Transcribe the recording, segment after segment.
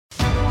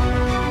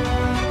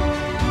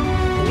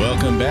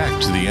welcome back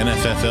to the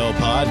NFFL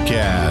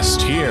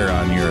podcast here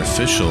on your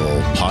official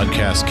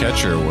podcast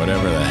catcher,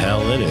 whatever the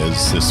hell it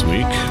is this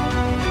week.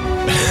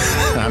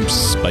 I'm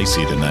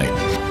spicy tonight.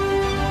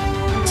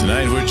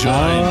 Tonight we're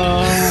joined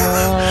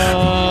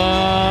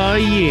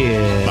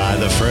by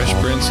the Fresh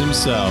Prince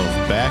himself,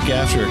 back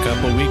after a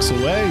couple weeks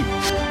away.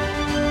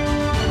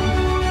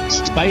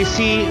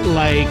 Spicy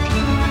like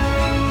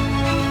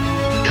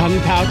Kung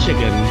Pao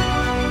chicken.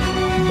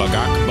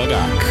 Bagak,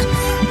 bagak.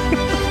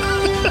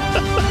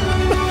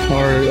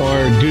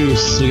 or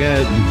goose. You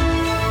gotta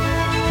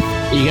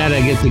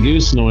get the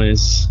goose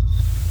noise.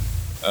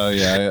 Oh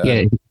yeah.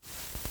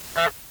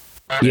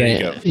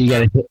 You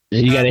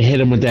gotta hit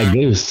him with that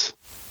goose.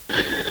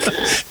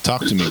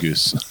 Talk to me,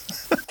 goose.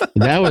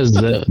 That was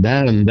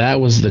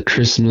the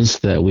Christmas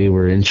that we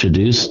were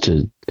introduced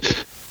to.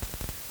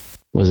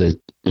 Was it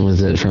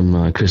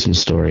from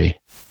Christmas Story?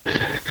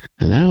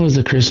 And that was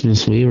the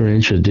Christmas we were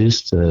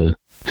introduced to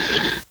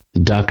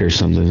duck or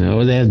something.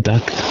 Oh, they had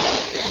duck.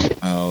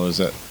 Oh, is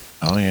that?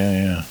 Oh,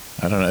 yeah.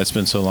 I don't know. It's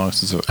been so long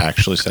since I've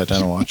actually sat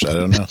down and watched. I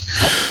don't know.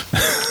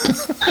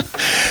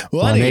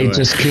 Well, anyway.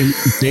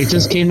 They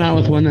just came out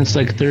with one that's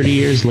like 30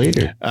 years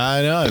later.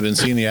 I know. I've been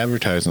seeing the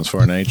advertisements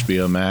for an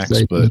HBO Max,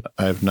 but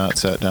I've not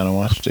sat down and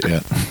watched it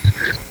yet.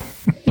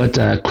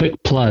 But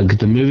quick plug: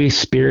 the movie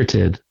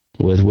Spirited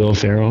with Will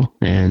Ferrell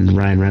and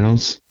Ryan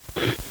Reynolds,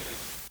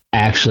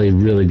 actually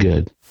really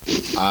good.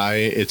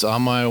 It's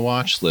on my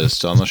watch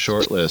list, on the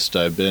short list.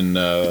 I've been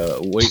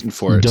waiting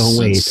for it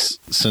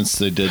since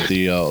they did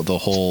the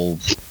whole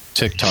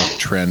TikTok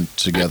trend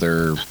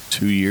together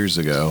 2 years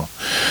ago,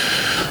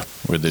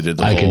 where they did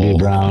the I whole... could be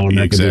brown,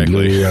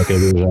 exactly. I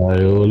could be blue, I could be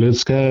violet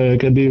sky, I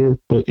could be...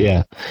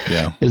 Yeah.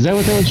 Is that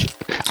what that was?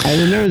 I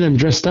remember them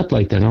dressed up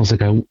like that, and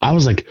I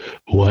was like,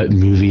 what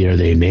movie are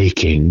they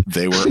making?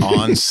 They were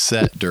on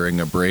set during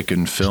a break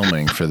in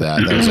filming for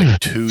that. That was like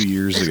 2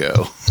 years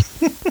ago.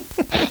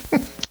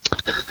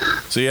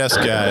 So yes,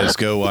 guys,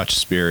 go watch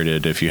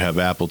Spirited if you have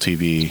Apple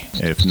TV.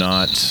 If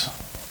not,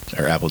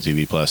 or Apple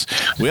TV Plus.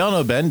 We all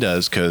know Ben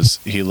does because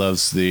he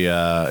loves his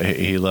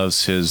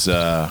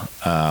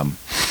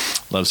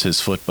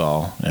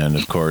football, and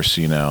of course,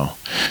 you know,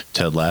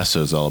 Ted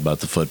Lasso is all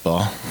about the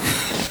football.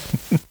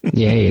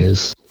 Yeah, he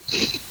is.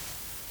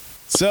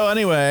 So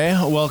anyway,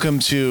 welcome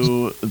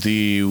to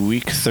the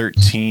Week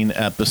 13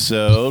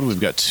 episode. We've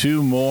got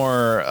two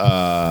more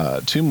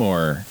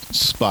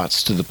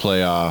spots to the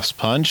playoffs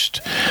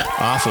punched.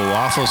 Awful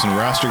Waffles and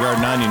Roster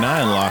Guard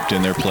 99 locked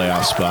in their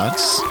playoff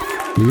spots.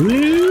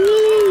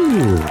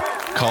 Woo!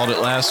 Called it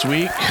last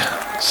week.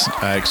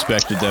 I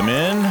expected them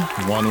in.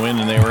 One win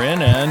and they were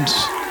in, and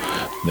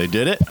they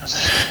did it.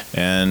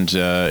 And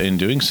in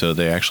doing so,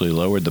 they actually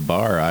lowered the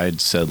bar.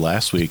 I'd said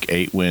last week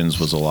 8 wins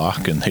was a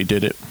lock, and they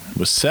did it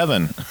with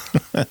 7.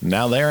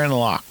 Now they're in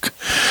lock.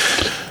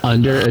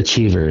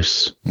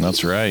 Underachievers.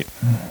 That's right.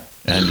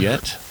 And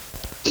yet,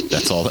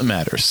 that's all that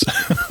matters.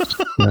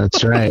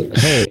 That's right.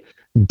 Hey,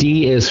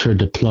 D is for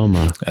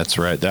diploma. That's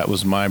right. That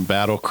was my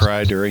battle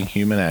cry during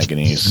Human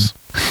Agonies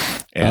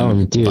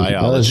and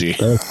biology.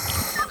 That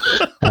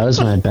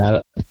was my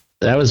battle.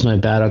 That was my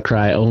battle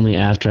cry only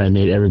after I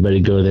made everybody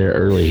go there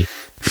early.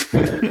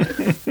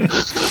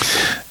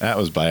 That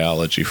was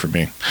biology for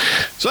me.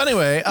 So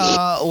anyway,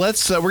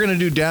 we're going to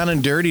do Down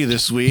and Dirty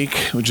this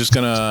week. We're just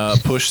going to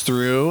push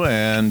through,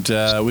 and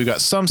we've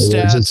got some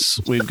stats.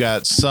 We've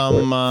got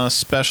some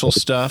special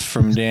stuff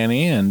from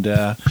Danny, and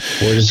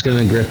we're just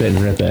going to grip it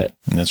and rip it.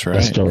 That's right.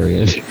 That story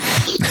is.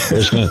 We're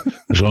just going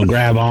to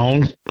grab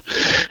on,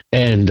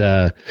 and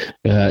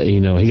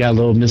he got a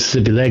little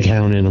Mississippi leg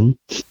hound in him,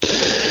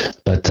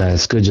 but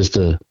it's good just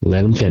to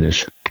let him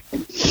finish.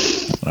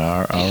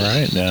 All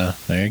right.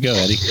 There you go,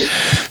 Eddie.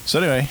 So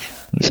anyway,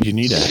 you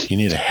need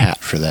a hat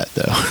for that,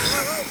 though.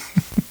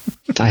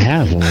 I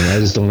have one. I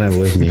just don't have it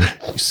with me.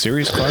 You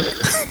serious, Clark?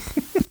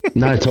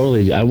 No,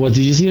 totally. Did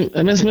you see?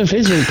 That's my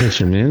Facebook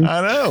picture, man.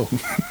 I know.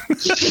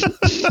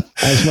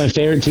 That's my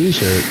favorite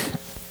T-shirt.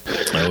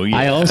 Oh yeah.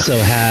 I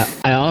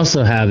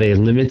also have a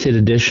limited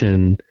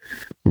edition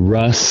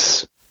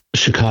Russ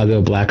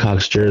Chicago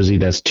Blackhawks jersey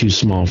that's too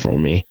small for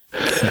me.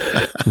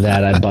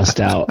 That I bust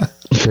out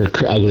for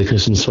ugly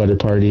Christmas sweater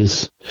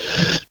parties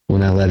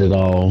when I let it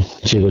all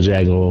jiggle,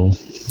 jingle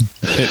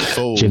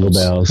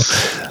bells.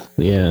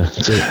 Yeah,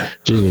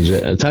 talking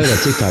about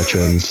TikTok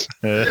trends.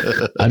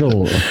 I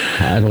don't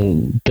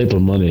paper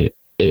money.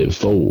 It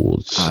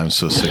folds. I'm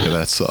so sick of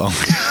that song.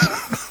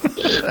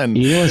 And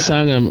you know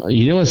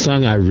what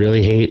song I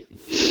really hate?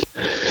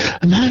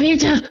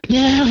 Mommy's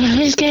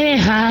getting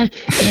hot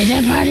in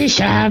the party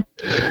shop,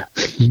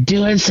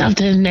 doing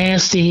something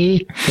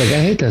nasty. Like,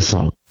 I hate that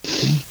song.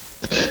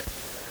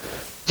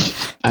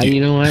 You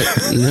know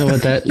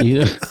what that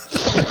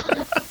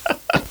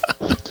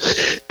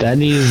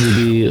needs to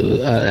be.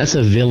 That's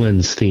a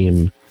villain's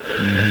theme.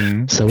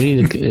 Mm-hmm. So we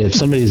need to, if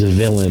somebody's a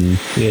villain,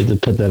 we have to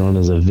put that on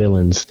as a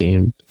villain's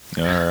theme.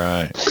 All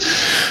right.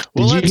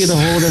 Well, Did you get a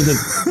hold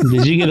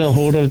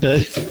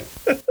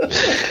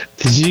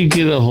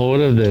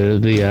of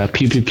the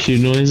pew pew pew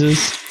noises?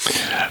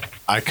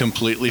 I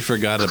completely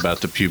forgot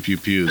about the pew pew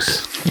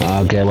pews.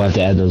 Okay, we'll have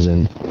to add those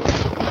in. All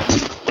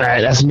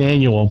right, that's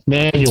manual.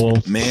 Manual.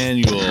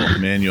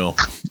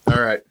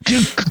 All right.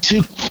 Too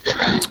Pew,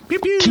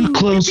 pew, too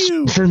close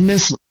pew, pew. for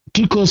miss.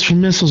 Too close for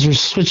missiles. We're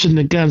switching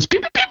the guns. Pew,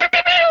 pew, pew, pew,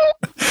 pew, pew.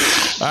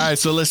 All right,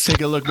 so let's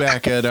take a look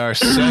back at our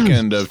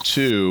second of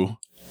 2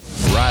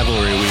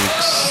 rivalry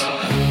weeks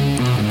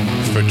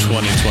for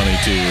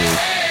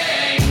 2022.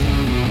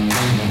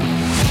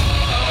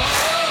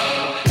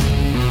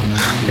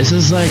 This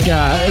is like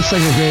it's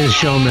like the Greatest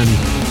Showman.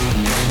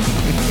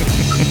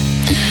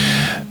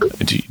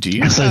 Do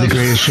you It's like have, the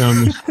Greatest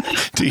Showman.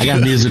 I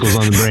got musicals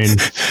on the brain.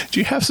 do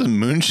you have some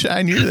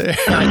moonshine? You're there.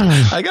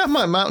 I got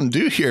my Mountain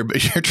Dew here,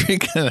 but you're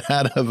drinking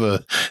out of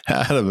a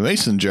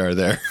mason jar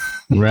there.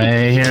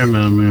 Right here,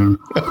 man.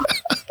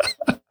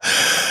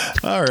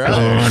 All right.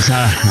 That's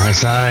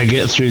how I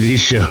get through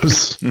these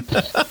shows.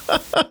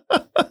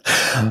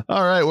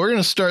 All right, we're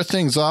going to start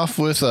things off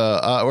with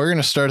we're going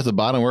to start at the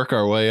bottom, work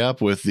our way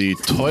up with the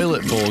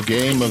toilet bowl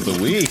game of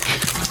the week.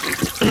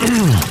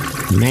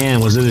 Man,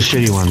 was it a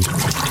shitty one?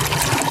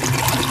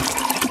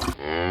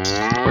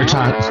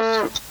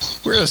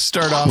 We're going to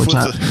start off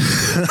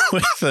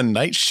with the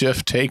night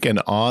shift taken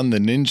on the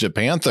Ninja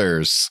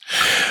Panthers.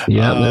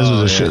 Yeah, this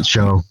was a shit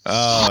show.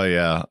 Oh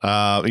yeah.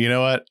 You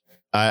know what?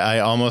 I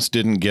almost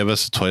didn't give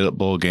us a toilet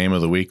bowl game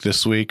of the week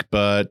this week,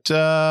 but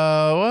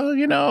well,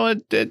 you know,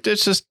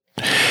 it's just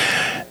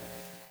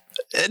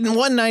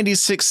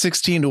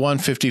 196-16 to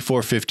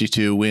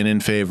 154-52 win in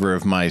favor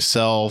of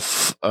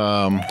myself.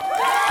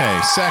 Hey,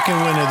 second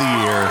win of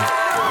the year.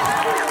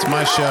 It's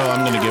my show.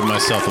 I'm going to give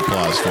myself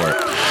applause for it.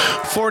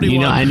 41. You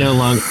know, I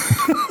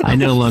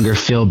no longer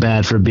feel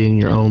bad for being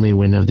your only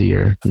win of the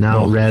year.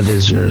 Now Rev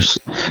is yours.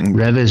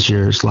 Rev is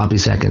your sloppy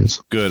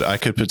seconds. Good. I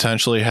could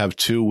potentially have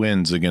 2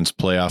 wins against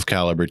playoff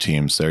caliber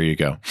teams. There you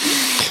go.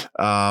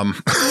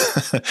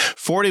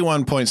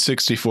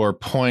 41.64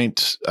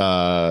 point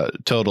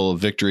total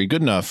victory.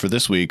 Good enough for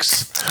this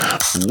week's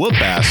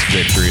whoop-ass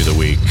victory of the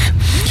week.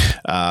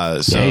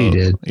 So, yeah, you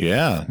did.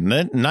 Yeah.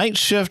 Night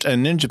Shift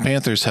and Ninja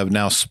Panthers have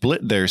now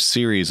split their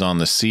series on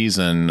the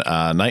season.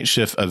 Night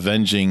Shift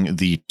avenging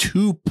the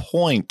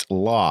 2-point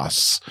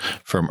loss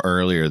from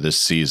earlier this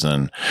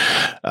season.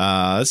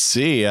 Let's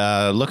see.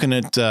 Looking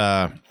at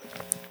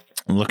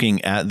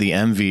the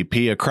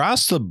MVP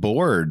across the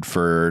board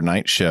for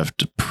Night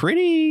Shift,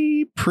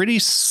 pretty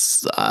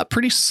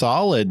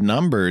solid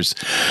numbers.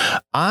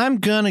 I'm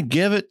gonna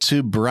give it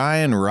to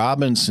Brian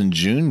Robinson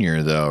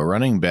Jr. though,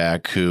 running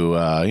back who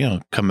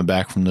coming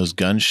back from those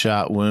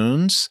gunshot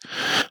wounds,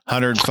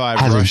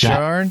 105 rush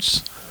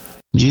yards.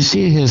 Did you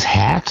see his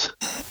hat?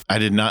 I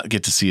did not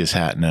get to see his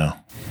hat. No.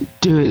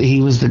 Dude,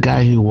 he was the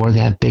guy who wore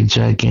that big,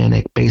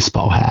 gigantic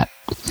baseball hat.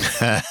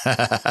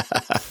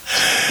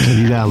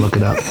 You gotta look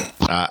it up.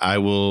 I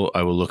will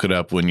look it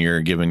up when you're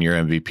giving your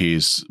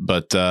MVPs.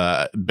 But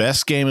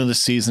best game of the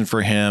season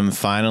for him,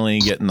 finally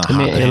getting the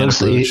hot hand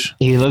approach.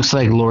 He looks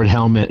like Lord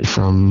Helmet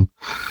from.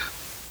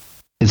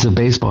 It's a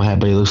baseball hat,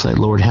 but he looks like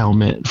Lord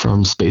Helmet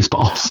from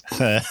Spaceballs.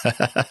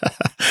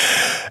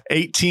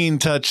 18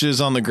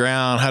 touches on the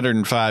ground,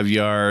 105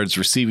 yards,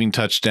 receiving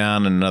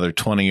touchdown, and another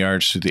 20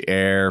 yards through the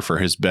air for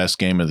his best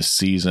game of the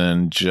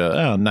season,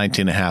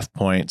 19.5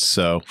 points.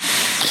 So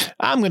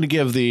I'm going to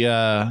give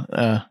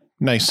the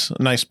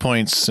nice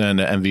points and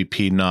an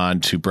MVP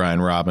nod to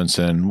Brian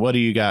Robinson. What do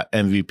you got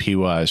MVP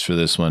wise for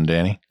this one,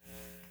 Danny?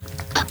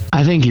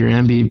 I think your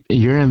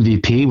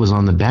MVP was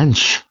on the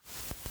bench.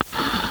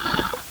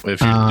 If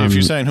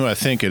you're saying who I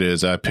think it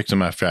is, I picked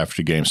him after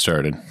the game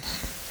started.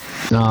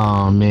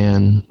 Oh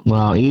man!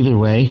 Well, either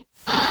way,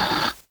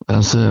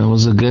 that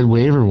was a good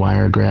waiver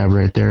wire grab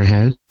right there,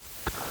 Head.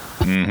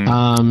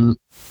 Mm-hmm.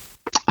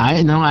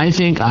 I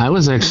think I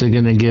was actually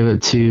going to give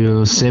it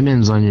to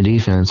Simmons on your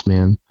defense,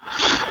 man.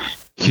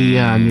 He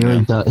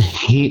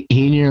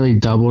nearly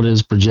doubled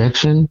his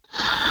projection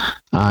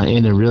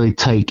in a really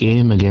tight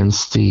game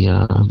against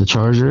the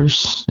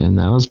Chargers, and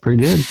that was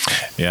pretty good.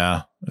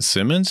 Yeah.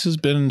 Simmons has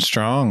been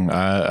strong.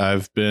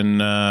 I've been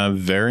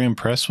very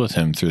impressed with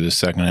him through the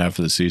second half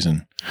of the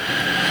season.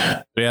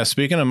 But yeah,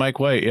 speaking of Mike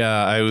White,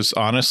 yeah, I was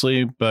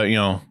honestly, but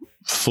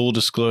full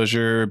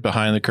disclosure,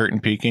 behind the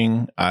curtain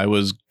peeking, I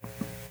was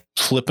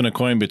flipping a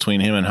coin between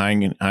him and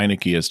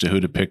Heineke as to who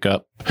to pick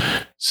up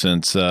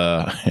since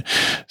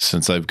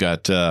I've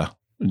got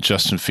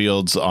Justin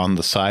Fields on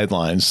the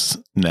sidelines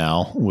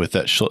now with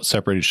that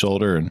separated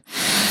shoulder, and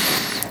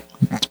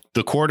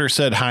the quarter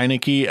said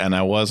Heineke, and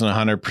I wasn't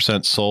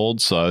 100%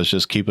 sold, so I was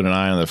just keeping an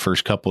eye on the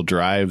first couple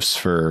drives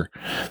for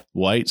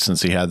White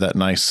since he had that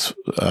nice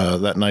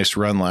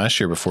run last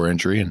year before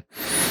injury. And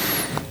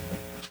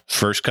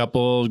first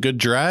couple good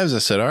drives, I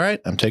said, all right,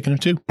 I'm taking him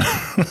too.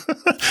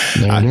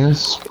 There it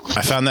is.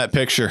 I found that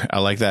picture. I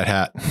like that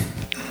hat.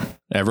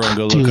 Everyone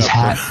go look up.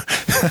 Hat.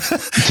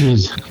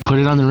 Dude, put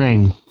it on the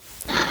ring.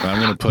 I'm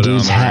going to put it on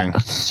the ring.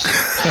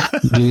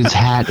 Dude's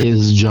hat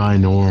is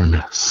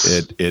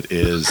ginormous. It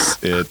is.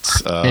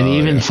 It's and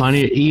even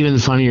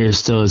funnier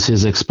still is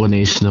his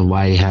explanation of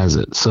why he has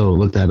it. So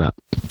look that up.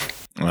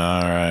 All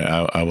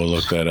right, I will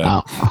look that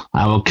up.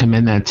 I will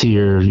commend that to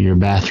your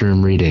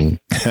bathroom reading.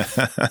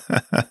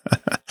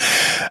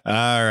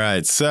 All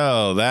right,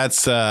 so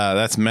that's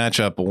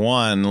matchup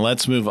 1.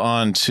 Let's move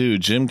on to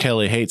Jim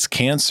Kelly hates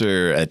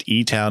cancer at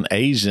E-Town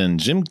Asian.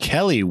 Jim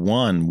Kelly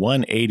won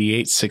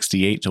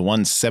 188.68 to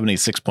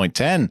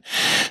 176.10.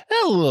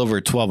 A little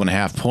over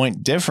 12.5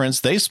 point difference.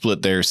 They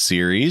split their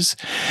series.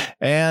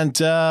 And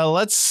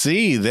let's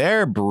see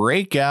their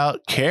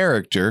breakout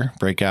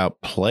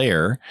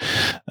player.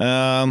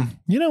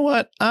 You know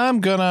what?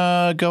 I'm going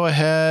to go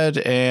ahead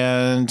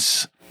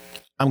and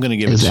I'm going to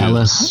give it to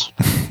Ellis.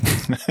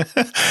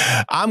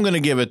 I'm going to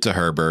give it to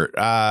Herbert.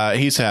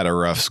 He's had a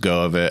rough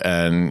go of it,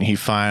 and he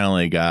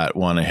finally got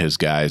one of his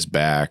guys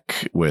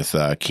back with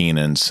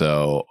Keenan.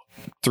 So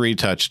 3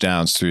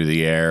 touchdowns through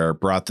the air,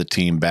 brought the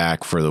team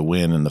back for the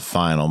win in the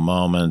final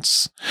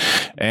moments,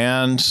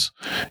 and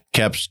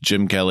kept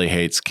Jim Kelly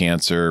hates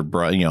cancer.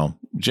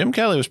 Jim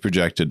Kelly was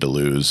projected to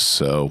lose,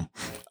 so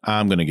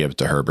I'm going to give it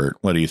to Herbert.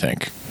 What do you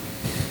think?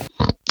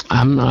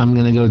 I'm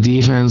going to go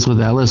defense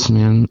with Ellis,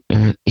 man.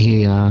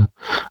 He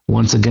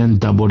once again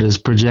doubled his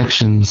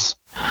projections,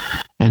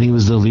 and he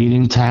was the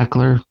leading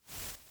tackler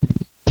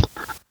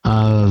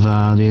of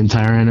the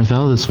entire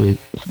NFL this week.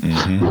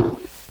 Mm-hmm.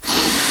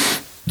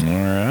 All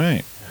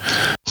right.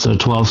 So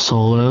 12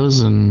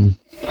 solos, and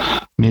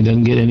it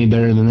doesn't get any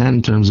better than that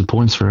in terms of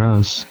points for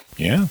us.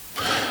 Yeah,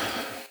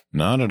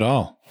 not at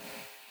all.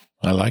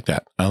 I like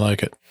that. I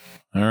like it.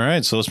 All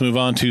right, so let's move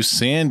on to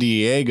San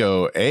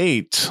Diego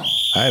 8.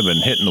 I have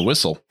been hitting the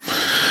whistle.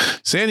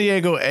 San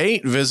Diego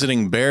 8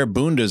 visiting Bear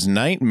Bunda's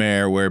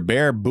Nightmare, where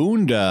Bear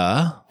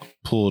Bunda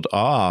pulled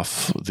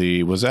off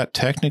was that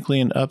technically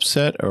an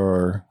upset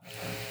or?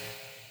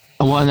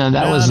 Well, no,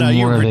 that was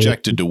you were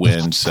projected to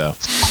win, so.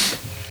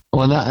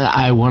 Well,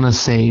 I want to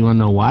say, you want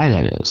to know why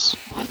that is?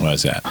 Why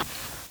is that?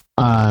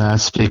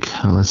 That's big.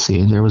 Let's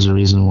see. There was a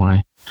reason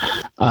why.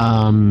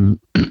 Where'd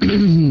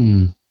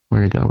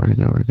it go?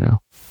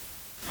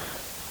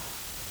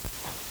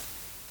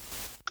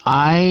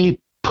 I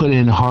put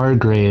in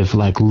Hargrave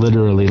like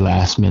literally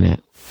last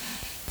minute.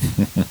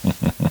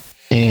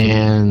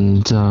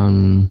 and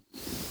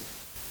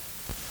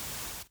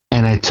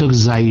I took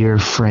Zaire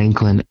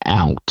Franklin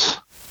out,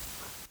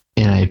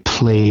 and I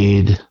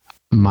played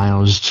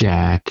Miles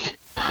Jack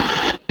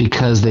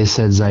because they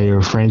said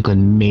Zaire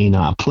Franklin may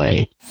not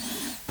play.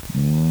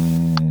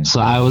 So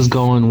I was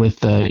going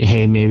with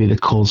hey, maybe the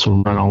Colts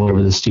will run all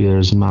over the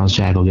Steelers and Miles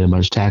Jack will get a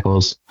bunch of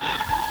tackles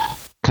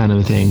kind of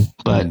a thing.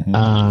 But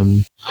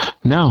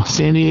no,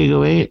 San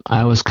Diego 8,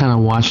 I was kind of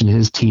watching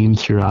his team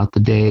throughout the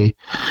day.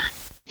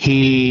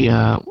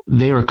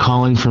 They were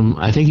calling from,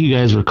 I think you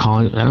guys were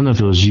calling, I don't know if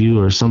it was you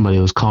or somebody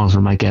was calling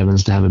for Mike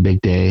Evans to have a big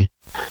day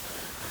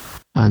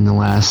on the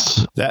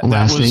last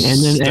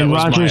thing. And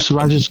Rodgers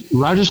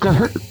got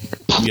hurt.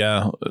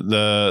 Yeah,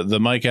 the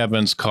Mike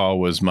Evans call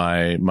was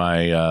my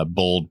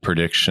bold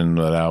prediction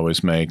that I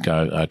always make.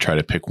 I try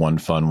to pick one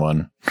fun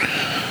one.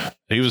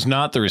 He was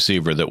not the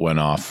receiver that went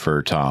off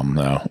for Tom,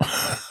 though.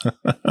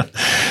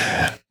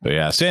 But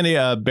yeah, Sandy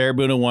Bear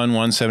Bunda won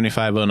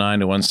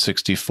 175.09 to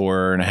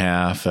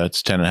 164.5.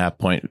 That's 10.5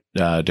 point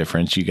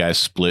difference. You guys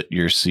split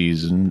your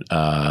season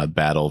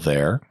battle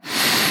there.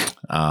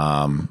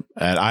 And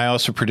I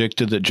also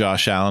predicted that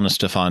Josh Allen and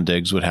Stephon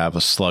Diggs would have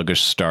a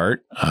sluggish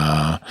start.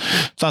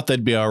 Thought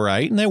they'd be all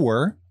right, and they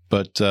were.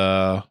 But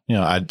I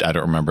don't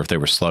remember if they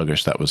were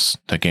sluggish.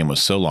 That game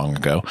was so long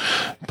ago.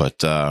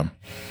 But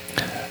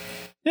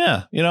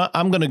yeah,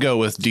 I'm going to go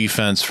with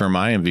defense for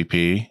my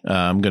MVP.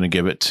 I'm going to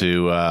give it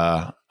to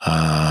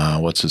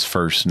what's his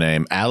first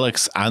name?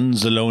 Alex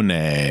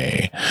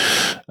Anzalone.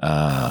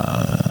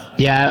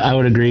 Yeah, I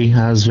would agree.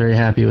 I was very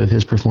happy with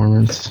his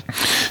performance.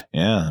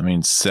 Yeah,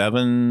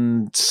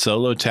 7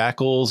 solo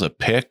tackles, a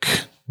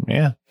pick.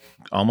 Yeah,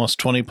 almost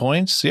 20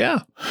 points. Yeah,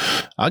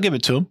 I'll give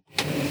it to him.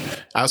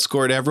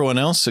 Outscored everyone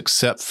else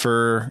except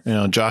for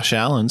Josh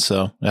Allen.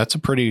 So that's a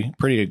pretty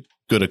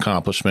good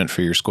accomplishment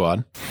for your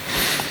squad.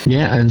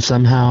 Yeah, and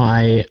somehow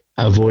I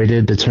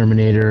avoided the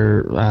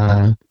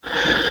Terminator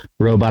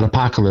robot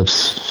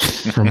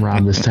apocalypse from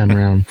Rob this time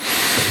around.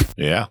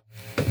 Yeah.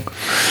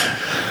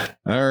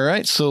 All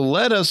right, so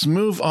let us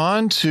move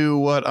on to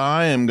what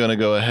I am going to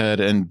go ahead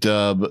and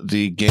dub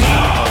the game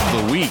of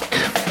the week.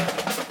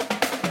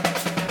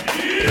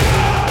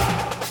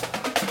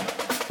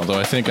 Although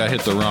I think I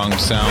hit the wrong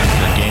sound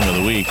for game of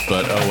the week,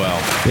 but oh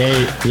well.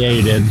 Yeah,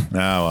 you did.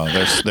 Oh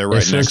well, they're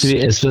right next.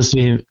 It's supposed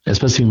to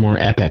be more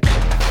epic. They're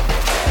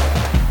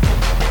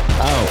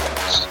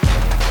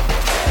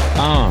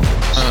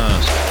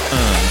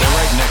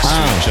right next to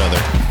each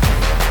other.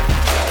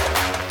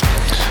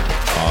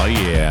 Oh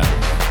yeah.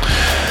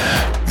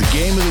 The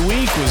game of the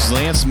week was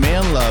Lance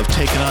Manlove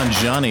taking on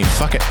Johnny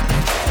Fuck It.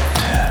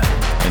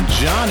 And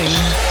Johnny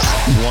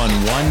won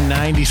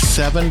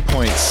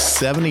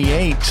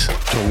 197.78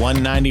 to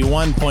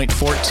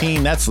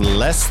 191.14. That's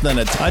less than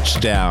a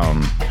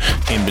touchdown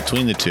in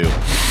between the two.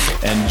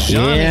 And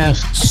Johnny Yeah.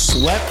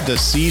 swept the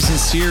season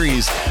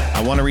series.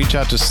 I want to reach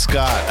out to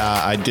Scott.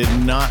 I did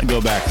not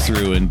go back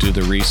through and do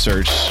the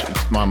research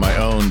on my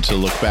own to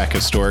look back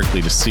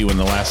historically to see when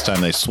the last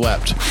time they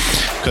swept,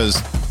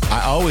 because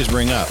I always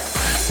bring up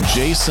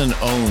Jason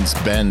owns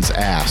Ben's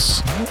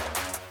ass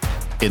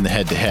in the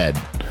head-to-head.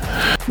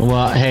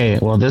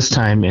 Well, this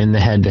time in the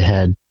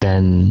head-to-head,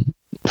 Ben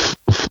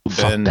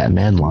fucked that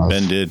man love.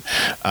 Ben did.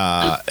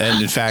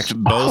 And in fact,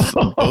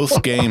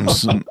 both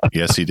games,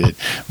 yes, he did.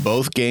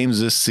 Both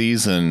games this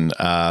season,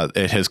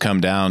 it has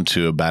come down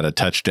to about a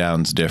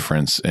touchdowns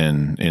difference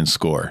in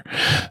score.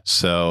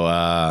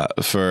 So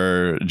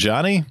for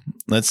Johnny,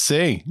 let's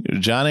see.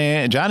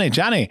 Johnny,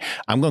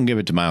 I'm going to give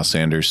it to Miles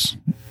Sanders.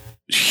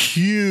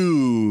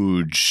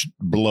 Huge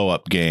blow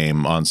up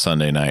game on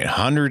Sunday night.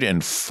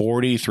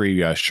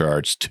 143 rush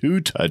yards,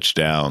 2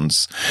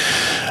 touchdowns,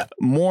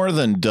 more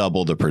than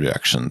double the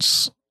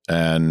projections.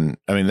 And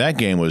I mean, that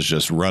game was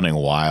just running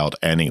wild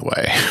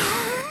anyway.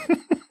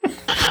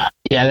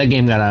 Yeah, that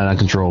game got out of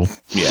control.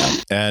 Yeah.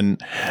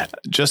 And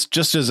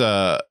just as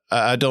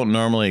I don't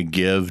normally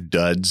give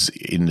duds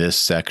in this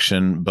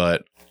section,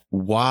 but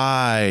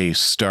why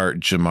start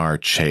Jamar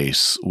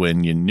Chase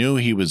when you knew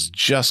he was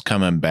just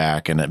coming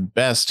back and at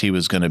best he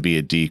was going to be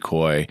a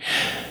decoy,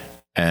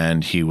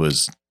 and he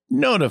was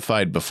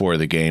notified before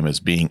the game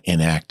as being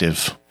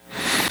inactive?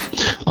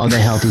 Oh,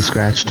 they healthy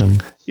scratched him.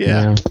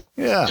 Yeah.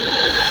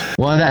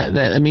 Well,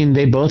 that I mean,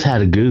 they both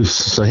had a goose,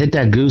 so hit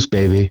that goose,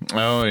 baby.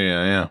 Oh,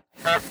 yeah.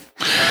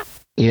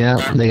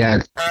 Yeah, they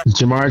got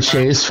Jamar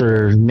Chase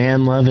for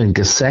man love and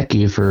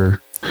Gesicki for.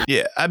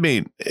 Yeah, I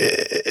mean,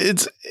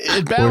 it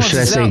balances Or should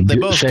I say, out. They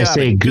both should I got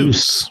say a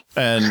goose?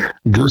 And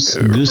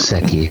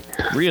Goosecki.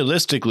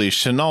 realistically,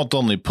 Chenault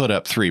only put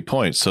up 3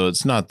 points, so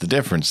it's not the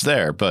difference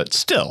there, but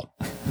still.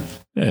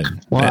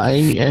 Well,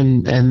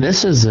 and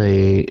this is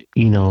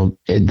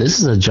this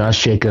is a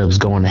Josh Jacobs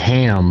going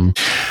ham.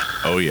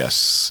 Oh,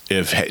 yes.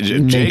 If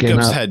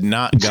Jacobs had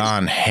not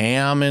gone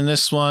ham in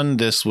this one,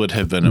 this would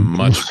have been a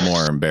much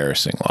more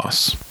embarrassing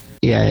loss.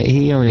 Yeah,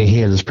 he only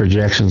hit his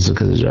projections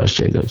because of Josh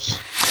Jacobs.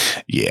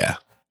 Yeah,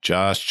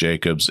 Josh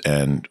Jacobs,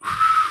 and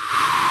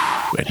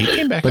he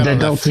came back out on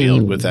that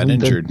field with that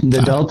injured.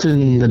 The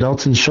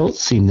Dalton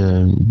Schultz seemed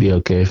to be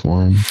okay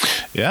for him.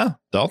 Yeah,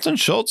 Dalton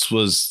Schultz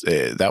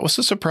that was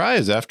a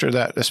surprise after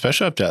that,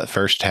 especially after that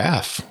first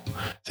half.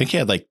 I think he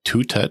had like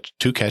two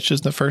catches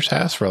in the first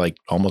half for like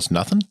almost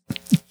nothing.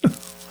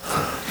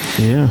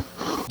 Yeah.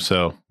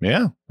 So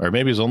yeah, or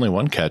maybe it was only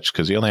one catch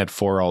because he only had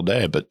 4 all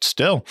day, but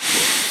still,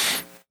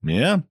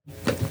 yeah.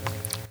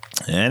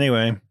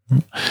 Anyway,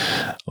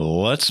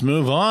 let's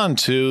move on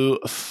to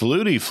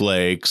Flutie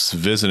Flakes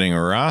visiting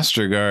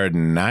Roster Guard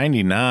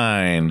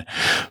 99.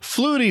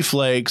 Flutie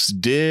Flakes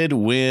did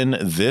win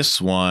this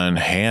one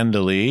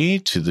handily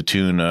to the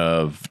tune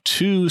of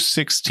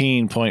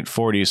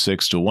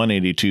 216.46 to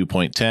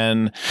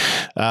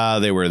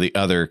 182.10. They were the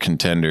other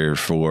contender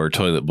for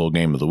Toilet Bowl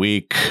Game of the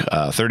Week.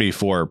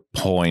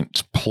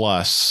 34-point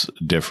plus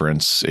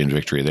difference in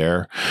victory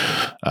there.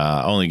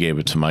 Only gave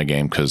it to my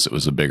game because it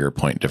was a bigger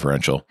point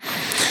differential.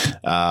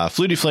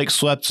 Flutie Flakes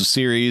swept the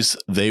series.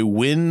 They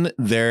win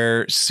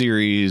their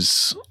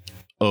series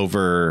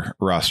over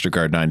Roster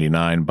Guard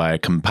 99 by a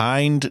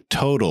combined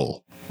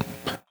total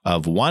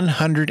of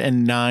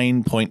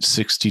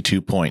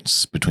 109.62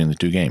 points between the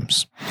two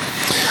games.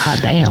 Hot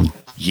damn.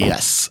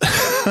 Yes.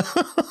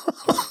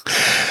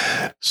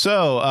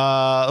 So,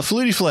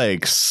 Flutie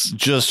Flakes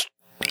just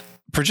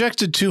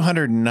projected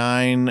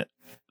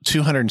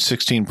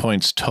 216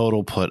 points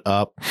total put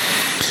up.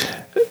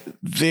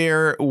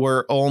 There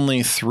were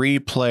only 3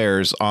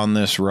 players on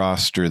this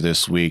roster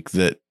this week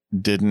that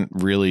didn't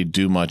really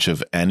do much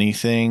of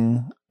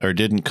anything or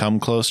didn't come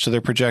close to their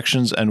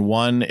projections. And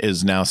one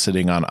is now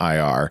sitting on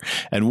IR,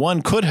 and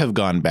one could have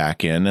gone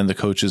back in, and the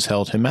coaches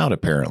held him out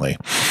apparently.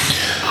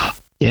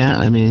 Yeah,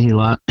 I mean, he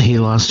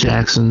lost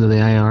Jackson to the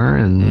IR,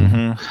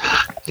 and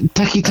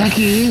Taki.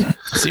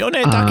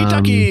 Sione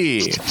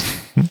Taki.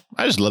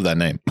 I just love that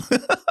name.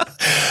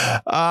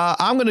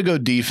 I'm going to go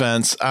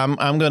defense.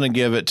 I'm going to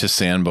give it to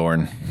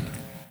Sanborn.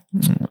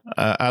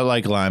 I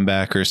like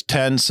linebackers.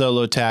 10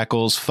 solo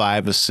tackles,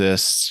 5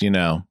 assists,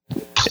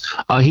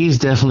 Oh, he's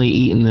definitely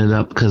eating it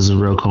up because of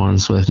Roquan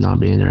Swift not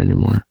being there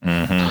anymore.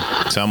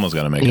 Someone's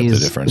got to make up the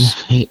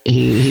difference. He's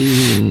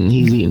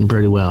eating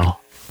pretty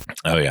well.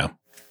 Oh, yeah.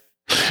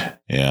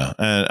 Yeah.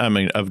 And I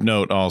mean, of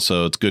note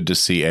also, it's good to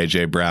see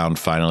A.J. Brown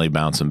finally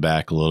bouncing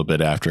back a little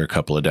bit after a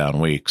couple of down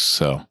weeks.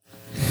 So,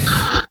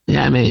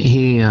 yeah, I mean,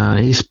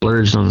 he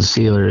splurged on the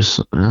Steelers,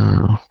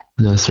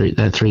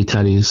 that 3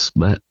 tutties,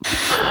 but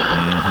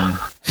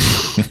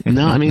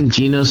no, I mean,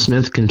 Geno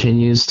Smith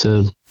continues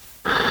to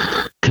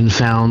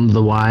confound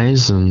the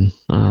wise, and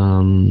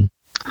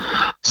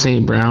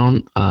St.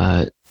 Brown,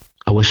 I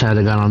wish I'd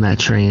have got on that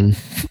train.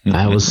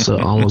 I was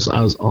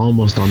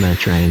almost on that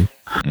train.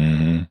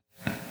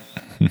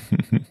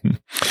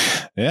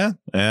 Yeah,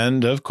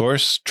 and of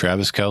course,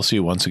 Travis Kelce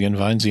once again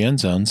finds the end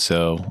zone,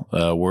 so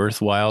a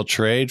worthwhile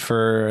trade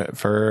for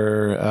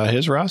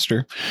his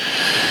roster.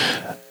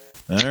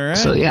 All right.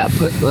 So yeah,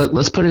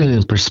 let's put it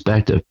in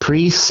perspective.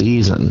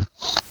 Preseason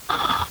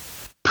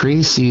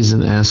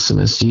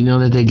estimates. Do you know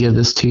that they give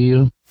this to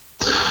you?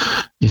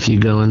 If you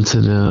go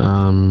into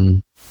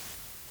the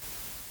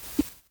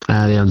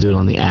they don't do it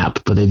on the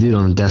app, but they do it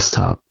on the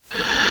desktop.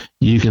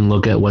 You can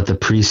look at what the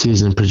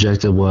preseason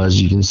projected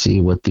was. You can see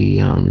what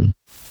the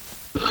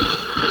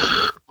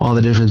all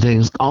the different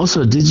things.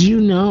 Also, did you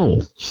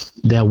know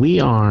that we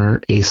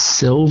are a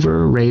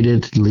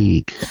silver-rated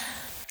league?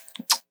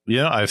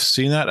 Yeah, I've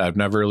seen that. I've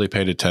never really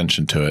paid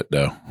attention to it,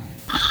 though.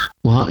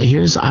 Well,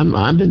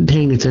 I've been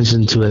paying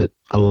attention to it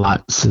a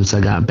lot since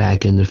I got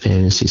back into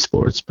fantasy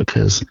sports,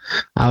 because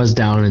I was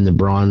down in the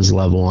bronze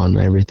level on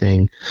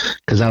everything,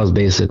 because I was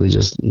basically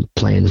just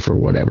playing for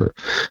whatever.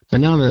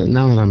 But now that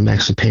I'm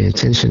actually paying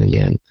attention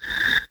again,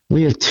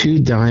 we have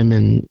 2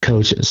 diamond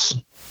coaches,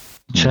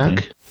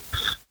 Chuck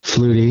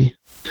Flutie,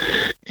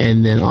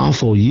 and then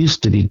Awful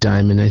used to be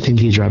diamond. I think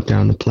he dropped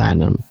down to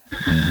platinum.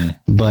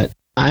 But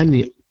I'm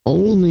the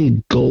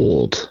only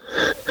gold.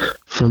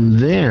 From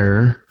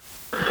there,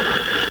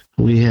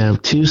 we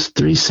have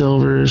 3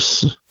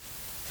 silvers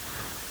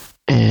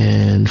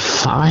and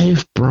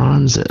 5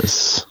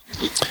 bronzes.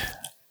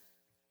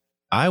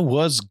 I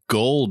was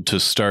gold to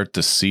start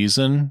the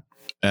season,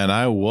 and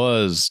I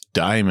was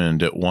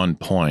diamond at one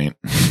point.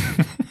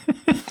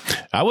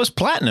 I was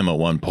platinum at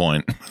one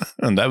point,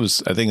 and I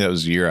think that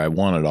was the year I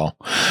won it all.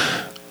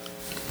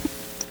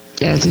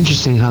 Yeah, it's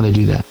interesting how they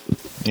do that.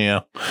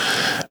 Yeah.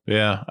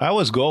 I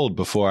was gold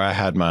before I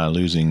had my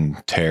losing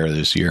tear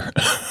this year.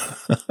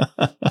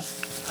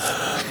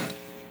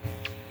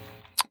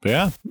 But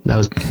yeah, that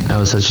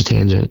was such a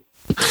tangent.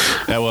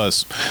 That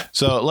was.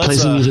 So let's play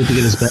some music to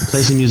get us back.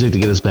 Play some music to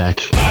get us back.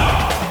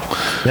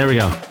 There we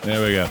go.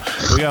 We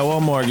got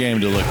one more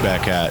game to look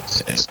back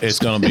at. It's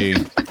going to be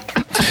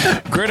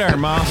Gridiron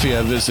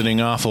Mafia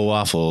visiting Awful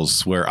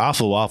Waffles, where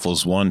Awful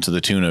Waffles won to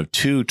the tune of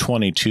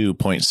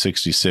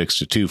 222.66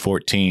 to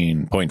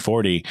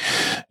 214.40.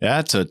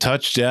 That's a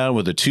touchdown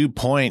with a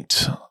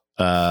 2-point.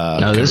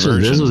 This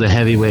was a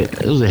heavyweight.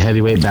 It was a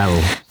heavyweight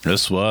battle.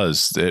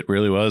 It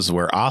really was,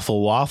 where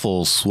Awful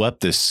Waffles swept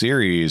this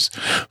series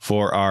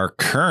for our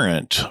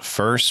current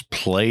first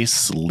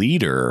place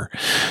leader.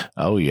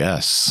 Oh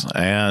yes,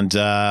 and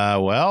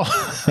well,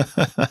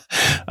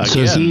 again, so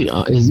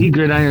is he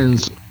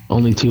Gridiron's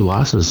only 2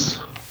 losses?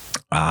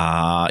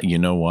 You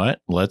know what?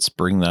 Let's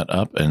bring that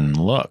up and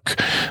look.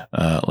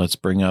 Let's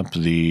bring up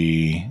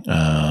the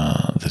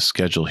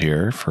schedule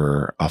here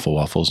for Awful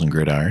Waffles and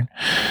Gridiron.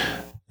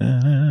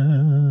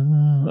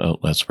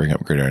 Let's bring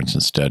up Gridirons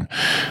instead.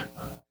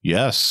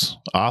 Yes,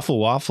 Awful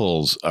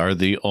Waffles are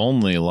the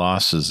only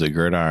losses that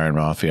Gridiron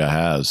Mafia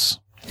has.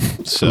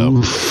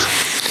 So,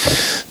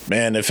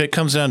 man, if it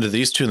comes down to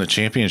these 2 in the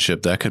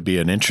championship, that could be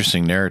an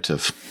interesting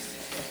narrative.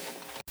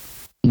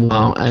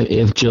 Well,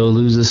 if Joe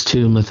loses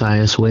 2,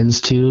 Matthias wins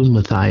 2,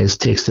 Matthias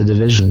takes the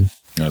division.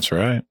 That's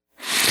right.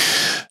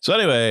 So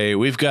anyway,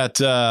 we've got,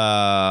 there's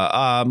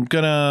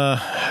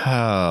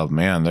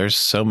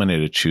so many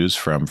to choose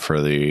from for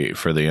the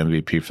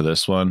MVP for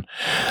this one.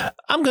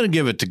 I'm going to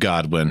give it to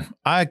Godwin.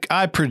 I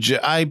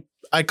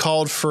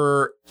called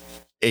for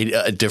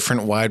a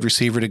different wide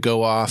receiver to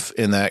go off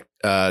in that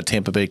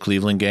Tampa Bay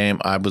Cleveland game.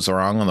 I was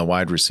wrong on the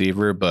wide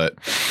receiver, but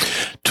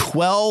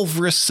 12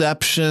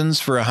 receptions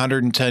for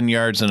 110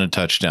 yards and a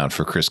touchdown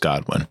for Chris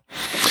Godwin,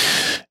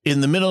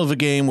 in the middle of a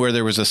game where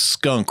there was a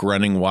skunk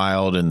running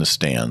wild in the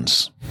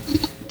stands.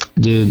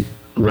 Dude,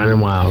 running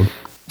wild.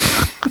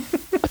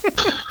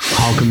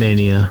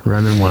 Hulkamania,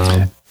 running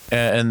wild.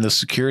 And the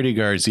security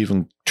guards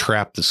even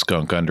trapped the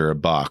skunk under a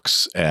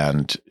box,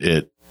 and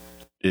it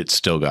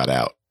still got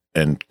out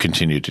and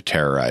continued to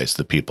terrorize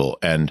the people.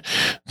 And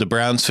the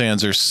Browns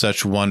fans are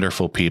such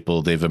wonderful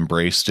people. They've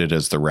embraced it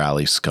as the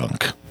rally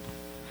skunk.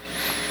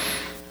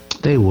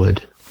 They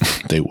would.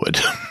 They would.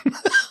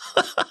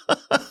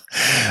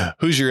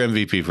 Who's your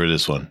MVP for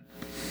this one?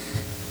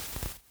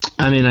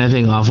 I mean, I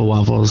think Awful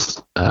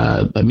Waffles,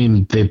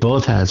 they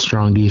both had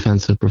strong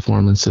defensive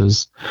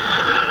performances.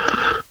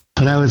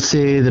 But I would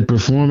say the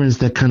performance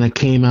that kind of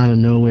came out of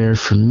nowhere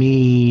for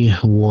me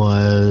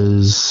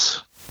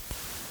was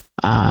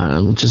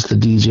just the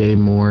DJ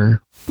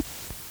Moore.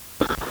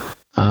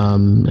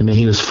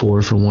 He was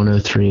 4 for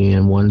 103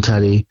 and 1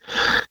 tutty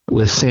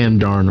with Sam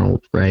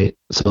Darnold, right?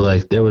 So,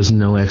 there was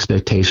no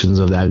expectations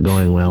of that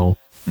going well.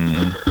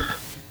 Mm-hmm.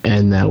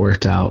 And that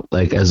worked out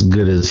as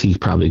good as he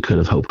probably could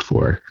have hoped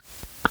for.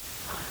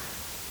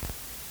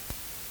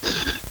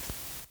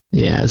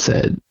 Yeah, it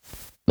said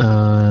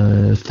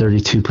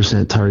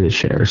 32% target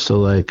share.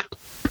 So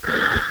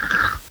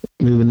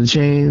moving the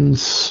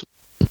chains,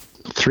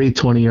 3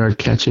 20-yard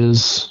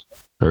catches,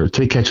 or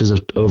 3 catches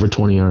of over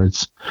 20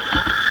 yards.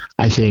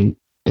 I think,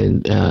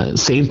 and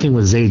same thing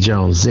with Zay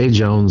Jones. Zay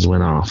Jones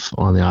went off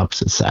on the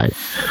opposite side.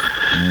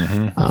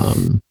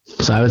 Mm-hmm.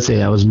 So I would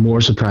say I was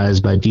more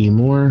surprised by D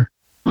Moore.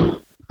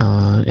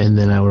 And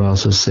then I would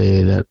also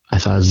say that I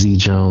thought Z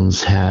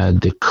Jones had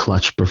the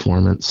clutch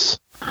performance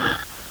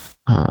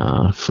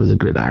for the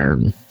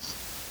Gridiron.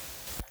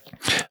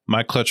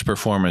 My clutch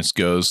performance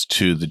goes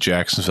to the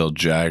Jacksonville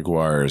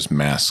Jaguars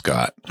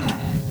mascot.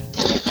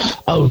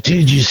 Oh,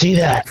 dude, you see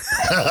that?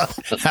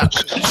 How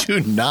could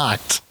you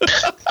not?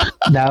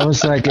 That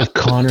was like if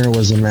Connor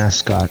was a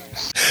mascot.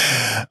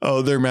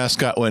 Oh, their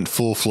mascot went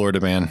full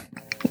Florida man.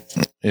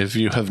 If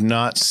you have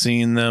not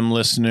seen them,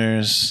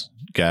 listeners,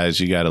 guys,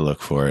 you got to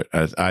look for it.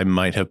 I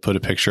might have put a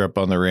picture up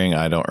on the ring.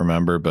 I don't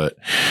remember, but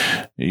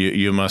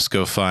you must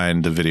go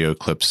find the video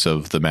clips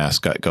of the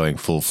mascot going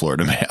full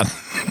Florida man.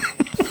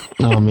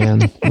 Oh,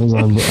 man. It was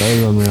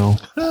unreal.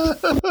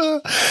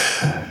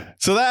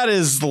 So that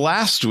is the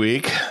last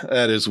week.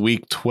 That is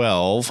week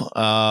 12.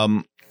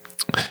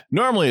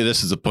 Normally,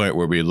 this is a point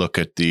where we look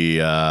at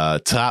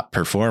the top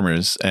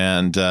performers,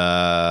 and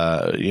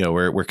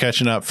we're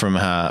catching up from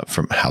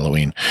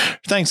Halloween,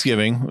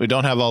 Thanksgiving. We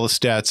don't have all the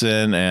stats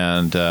in,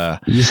 and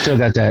you still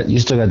got that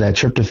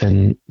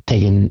tryptophan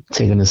taking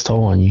its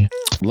toll on you.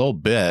 A little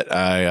bit.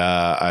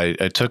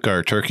 I took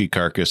our turkey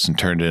carcass and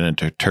turned it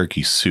into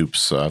turkey soup,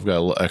 so I've got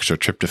a little extra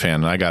tryptophan.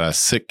 And I got a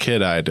sick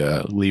kid I had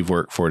to leave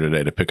work for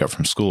today to pick up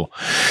from school,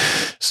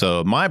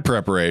 so my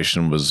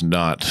preparation was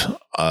not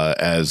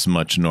as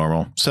much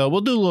normal. So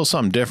we'll do a little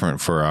something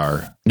different for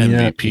our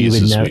MVPs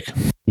this week.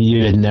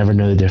 You would never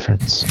know the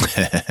difference.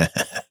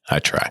 I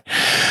try.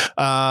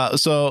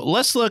 So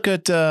let's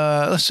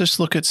just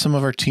look at some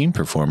of our team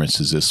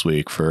performances this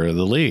week for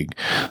the league.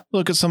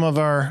 Look at some of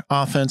our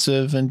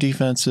offensive and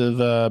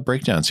defensive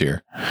breakdowns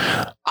here.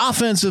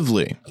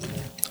 Offensively,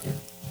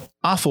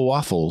 Awful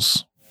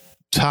Waffles,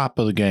 top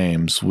of the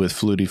games with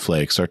Flutie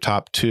Flakes, our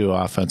top two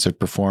offensive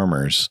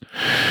performers.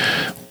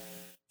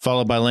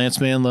 Followed by Lance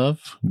Manlove,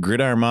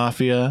 Gridiron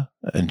Mafia,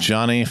 and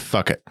Johnny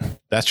Fuckit.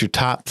 That's your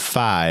top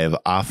 5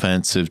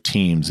 offensive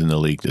teams in the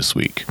league this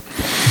week.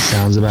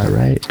 Sounds about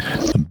right.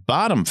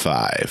 Bottom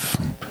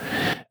 5.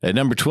 At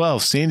number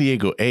 12, San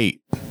Diego 8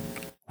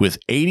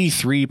 with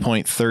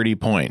 83.30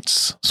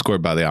 points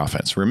scored by the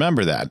offense.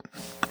 Remember that.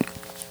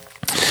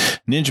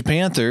 Ninja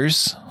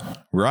Panthers,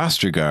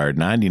 Roster Guard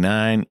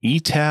 99,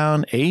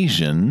 E-Town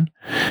Asian,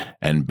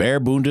 and Bear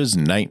Bunda's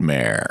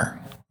Nightmare.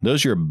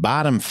 Those are your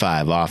bottom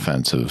 5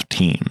 offensive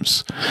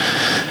teams.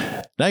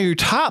 Now, your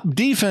top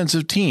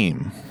defensive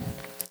team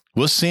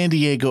was San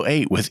Diego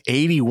 8 with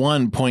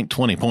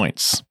 81.20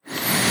 points,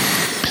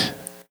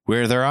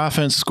 where their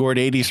offense scored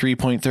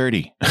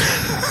 83.30.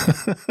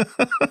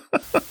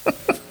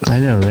 I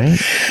know, right?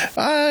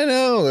 I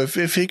know.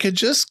 If he could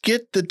just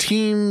get the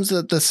teams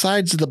at the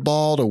sides of the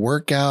ball to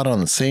work out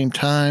on the same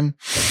time.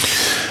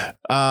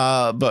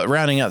 But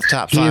rounding out the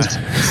top 5.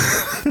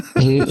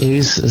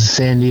 He's a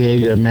San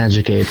Diego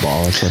Magic 8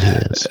 Ball. That's what he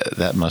is.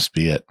 That must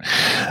be it.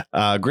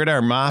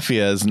 Gridiron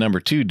Mafia is number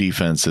 2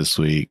 defense this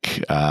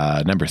week.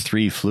 Number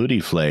 3,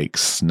 Flutie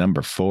Flakes.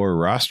 Number 4,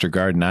 Roster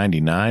Guard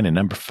 99. And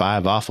number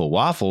 5, Awful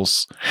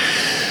Waffles.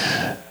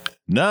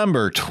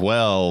 Number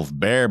 12,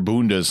 Bear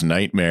Bunda's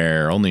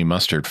Nightmare. Only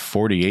mustered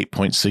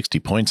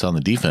 48.60 points on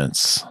the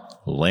defense.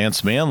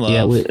 Lance Manlove.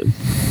 Yeah,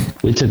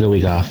 we took a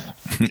week off.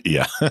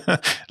 Yeah, a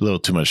little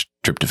too much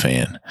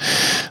tryptophan.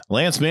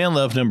 Lance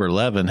Manlove, number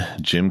 11.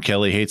 Jim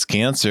Kelly Hates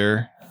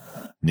Cancer.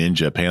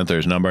 Ninja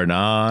Panthers, number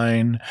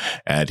 9.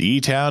 At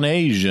E-Town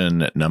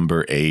Asian,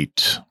 number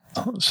 8.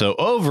 So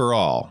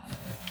overall,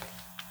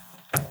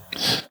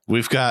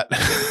 we've got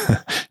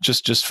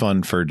just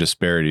fun for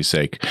disparity's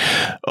sake.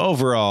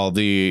 Overall,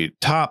 the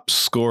top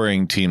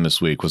scoring team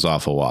this week was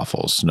Awful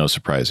Waffles. No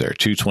surprise there.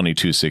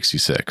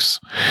 222.66.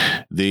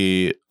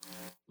 The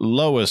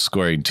lowest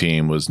scoring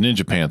team was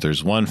Ninja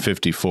Panthers,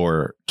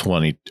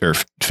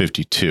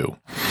 154.52.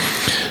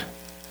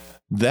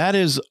 That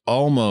is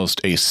almost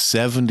a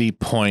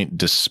 70-point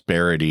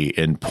disparity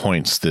in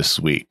points this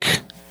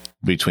week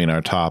between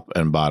our top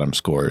and bottom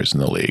scorers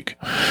in the league.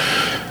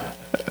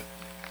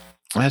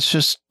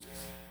 That's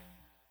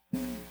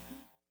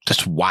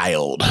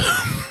wild.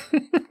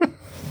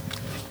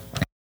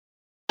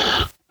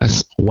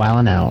 That's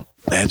wilding out.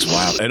 That's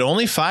wild. And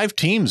only 5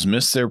 teams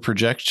missed their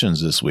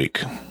projections this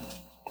week.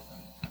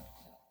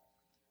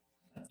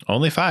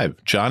 Only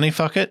 5. Johnny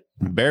Fuckit,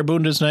 Bear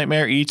Bunda's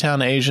Nightmare,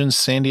 E-Town Asians,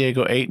 San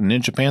Diego 8, and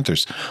Ninja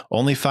Panthers.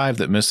 Only 5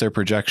 that missed their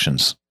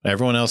projections.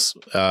 Everyone else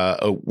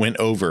went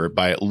over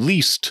by at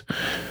least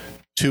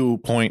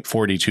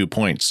 2.42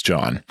 points,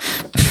 John.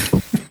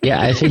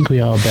 Yeah, I think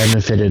we all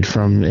benefited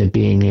from it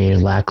being a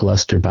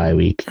lackluster bye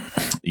week.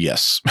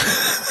 Yes.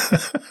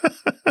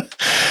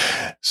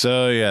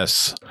 So,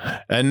 yes.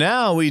 And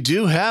now we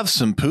do have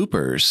some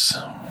poopers.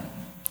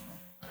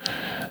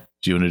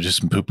 Do you want to do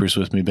some poopers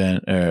with me,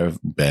 Ben?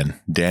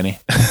 Danny?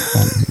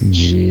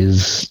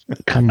 Jeez.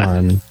 Come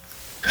on.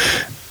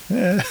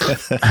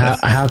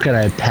 How could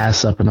I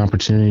pass up an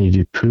opportunity to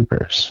do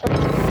poopers?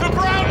 The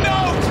brown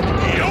note!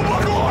 You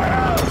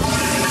McGuire!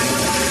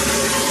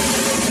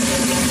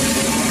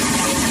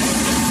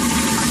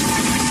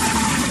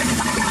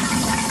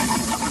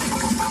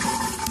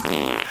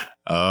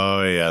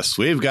 Oh, yes.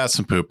 We've got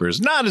some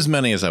poopers. Not as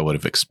many as I would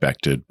have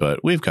expected,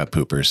 but we've got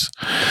poopers.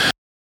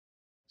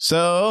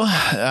 So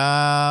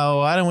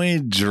why don't we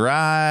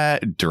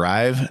dive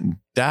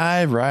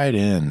right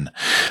in?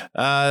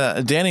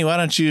 Danny, why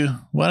don't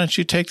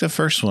you take the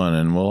first one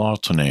and we'll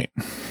alternate?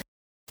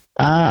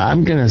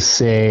 I'm gonna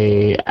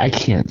say I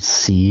can't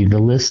see the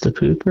list of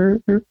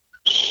poopers.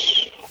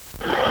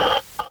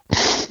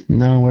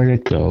 No, where'd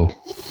it go?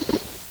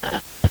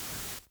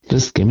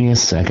 Just give me a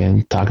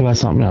second. Talk about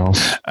something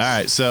else. All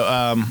right,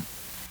 so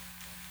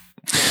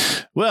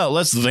well,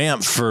 let's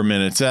vamp for a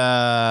minute.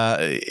 So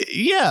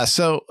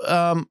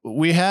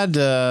we had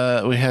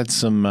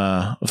some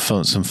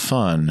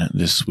fun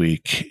this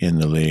week in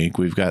the league.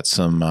 We've got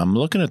some. I'm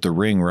looking at the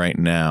ring right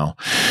now.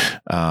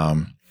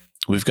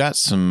 We've got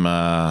some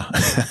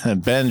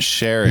Ben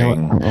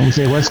sharing. I'll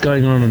say what's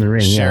going on in the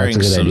ring. Sharing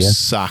that's a good some idea.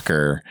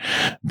 soccer.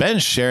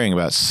 Ben's sharing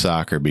about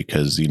soccer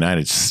because the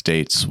United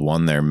States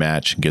won their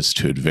match and gets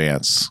to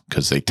advance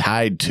because they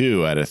tied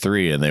 2 out of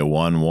 3 and they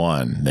won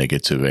 1. They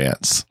get to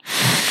advance.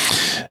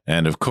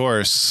 And of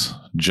course,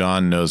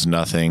 John knows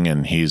nothing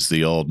and he's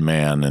the old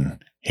man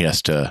and he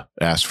has to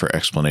ask for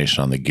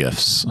explanation on the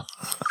gifts.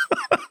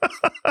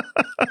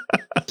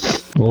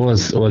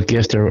 What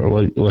gift are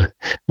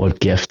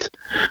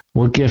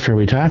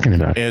we talking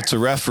about? It's a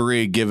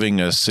referee giving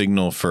a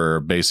signal for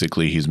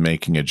basically he's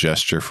making a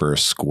gesture for a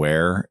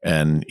square,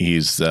 and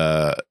he's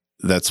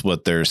that's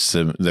what their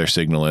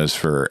signal is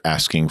for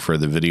asking for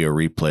the video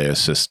replay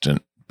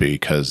assistant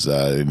because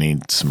they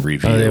need some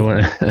review. Oh,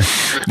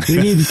 we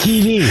need the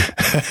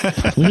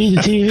TV. We need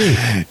the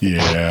TV.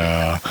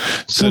 Yeah.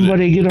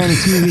 Somebody get on the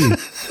TV.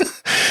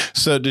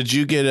 So did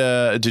you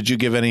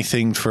give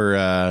anything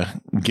for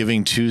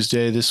Giving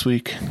Tuesday this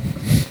week?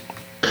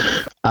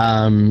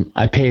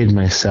 I paid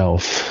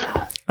myself.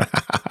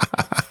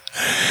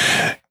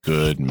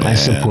 Good man. I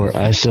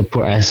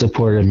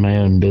supported my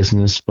own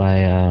business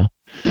by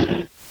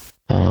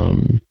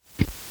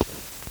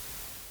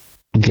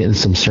getting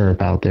some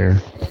syrup out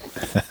there.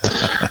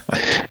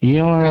 You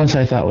know what else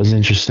I thought was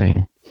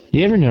interesting?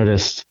 You ever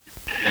noticed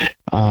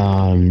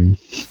and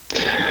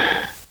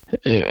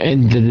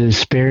the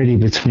disparity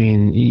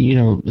between,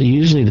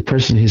 usually the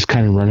person who's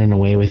kind of running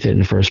away with it in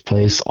the first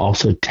place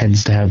also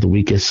tends to have the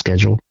weakest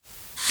schedule.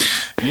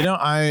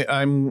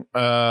 I'm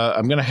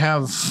going to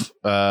have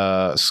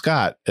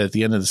Scott at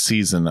the end of the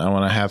season. I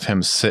want to have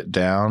him sit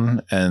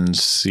down and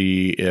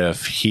see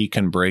if he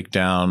can break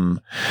down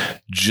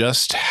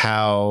just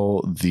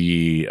how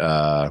the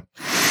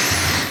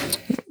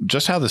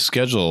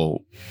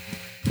schedule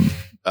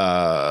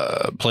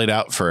played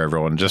out for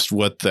everyone, just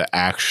what the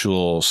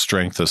actual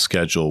strength of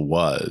schedule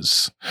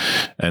was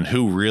and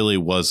who really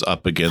was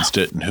up against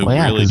it and who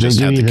really just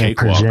had the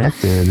cakewalk.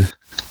 Projected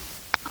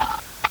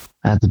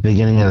at the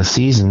beginning of the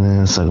season,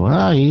 and it's like,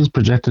 well, he's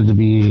projected to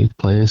be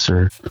place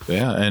or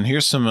and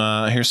here's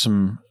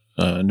some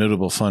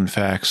notable fun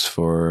facts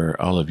for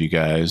all of you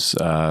guys.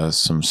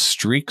 Some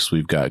streaks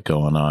we've got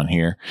going on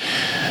here.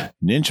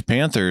 Ninja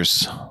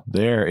Panthers,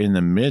 they're in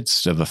the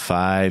midst of a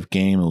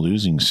 5-game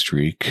losing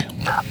streak.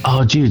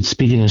 Oh, dude,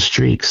 speaking of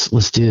streaks,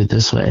 let's do it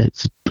this way.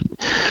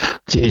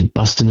 Dude,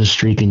 busting a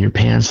streak in your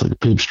pants like a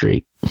poop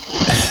streak.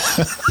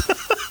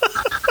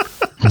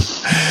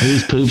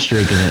 Who's poop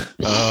streaking it?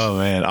 Oh,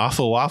 man.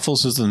 Awful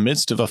Waffles is in the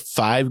midst of a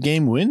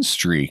 5-game win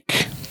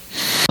streak.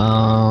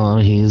 Oh,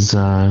 he's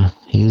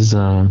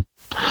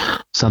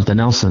something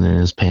else in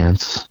his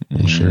pants,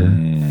 I'm sure.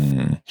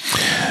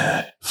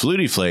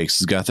 Flutie Flakes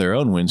has got their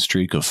own win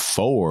streak of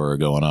 4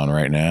 going on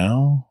right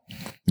now.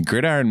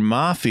 Gridiron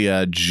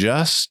Mafia,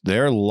 just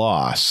their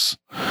loss,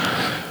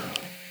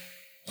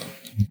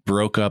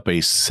 broke up a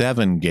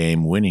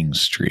 7-game winning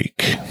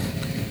streak.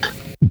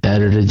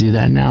 Better to do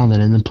that now than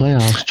in the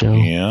playoffs, Joe.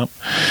 Yep.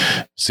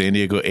 San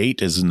Diego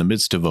 8 is in the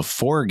midst of a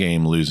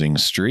 4-game losing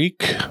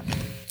streak.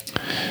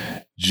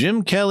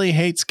 Jim Kelly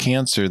hates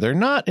cancer. They're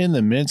not in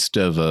the midst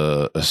of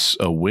a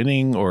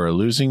winning or a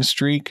losing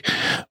streak,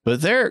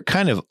 but they're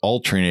kind of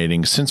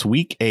alternating. Since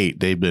week 8,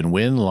 they've been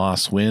win,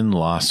 loss, win,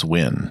 loss,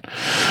 win.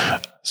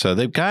 So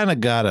they've kind of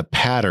got a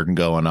pattern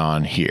going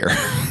on here.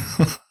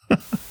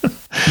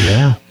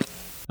 Yeah.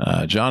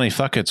 Johnny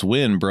Fuckett's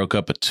win broke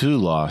up a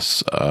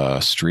 2-loss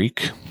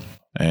streak.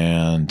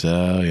 And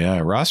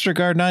Roster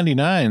Guard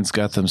 99's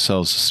got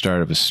themselves the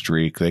start of a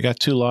streak. They got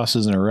 2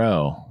 losses in a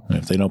row.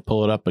 If they don't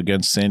pull it up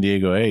against San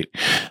Diego 8,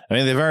 I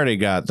mean, they've already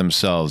got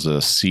themselves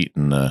a seat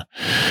in the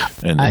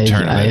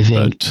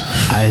tournament.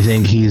 I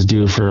think he's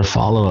due for a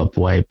follow-up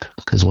wipe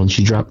because once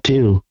you drop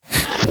 2,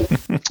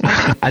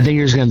 I think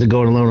you're just going to have to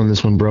go it alone on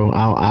this one, bro.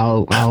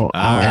 I'll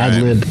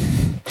ad-lib.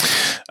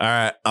 All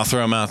right, I'll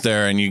throw them out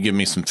there and you give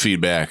me some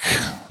feedback,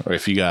 or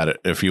if you got it,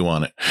 if you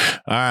want it.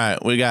 All right,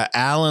 we got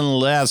Alan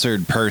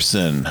Lazard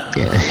person.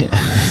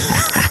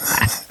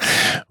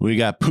 We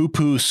got Poo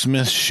Poo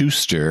Smith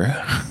Schuster.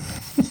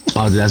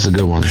 Oh, that's a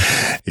good one.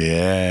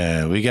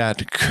 Yeah, we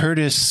got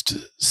Curtis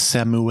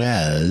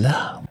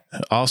Samuel,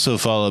 also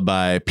followed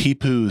by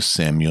Peepoo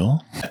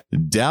Samuel.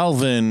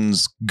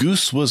 Dalvin's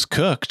Goose Was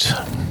Cooked.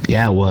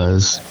 Yeah, it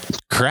was.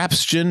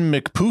 Crapsgen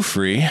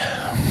McPoofrey.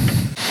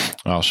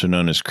 also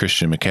known as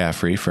Christian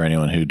McCaffrey, for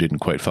anyone who didn't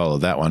quite follow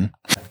that one.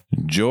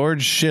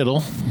 George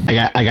Schittle.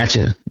 I got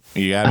you.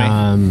 You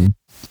got me?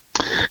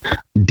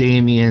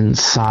 Damian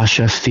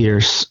Sasha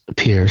Pierce.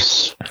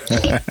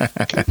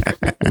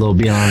 Little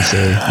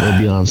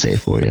Beyonce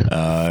for you.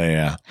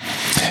 Yeah.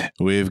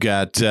 We've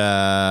got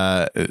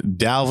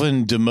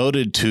Dalvin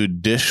demoted to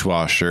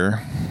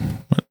dishwasher.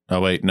 Oh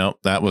wait, no,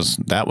 that was.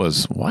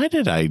 Why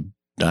did I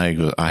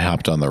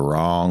hopped on the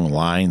wrong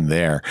line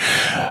there.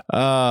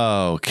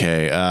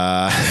 Okay.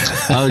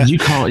 You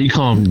call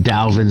him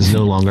Dalvin's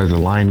no longer the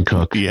line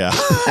cook. Yeah.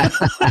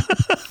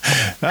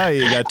 Oh,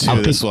 you got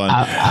two this one.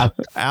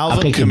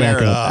 Alvin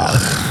Kamara.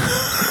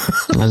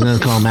 I was going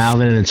to call him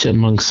Alvin and the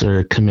Chipmunks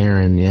or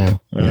Camarin. Yeah.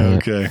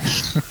 Okay.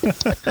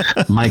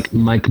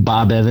 Mike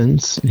Bob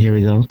Evans. Here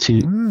we go.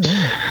 Two.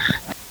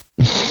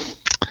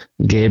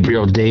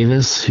 Gabriel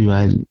Davis, who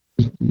I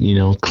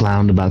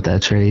clowned about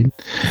that trade.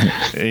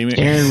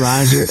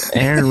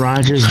 Aaron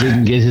Rodgers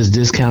didn't get his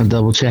discount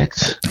double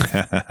checked.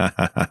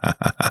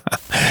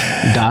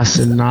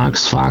 Dawson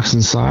Knox, Fox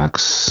and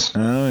Socks.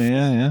 Oh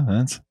yeah,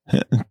 that's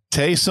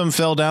Taysom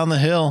fell down the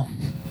hill.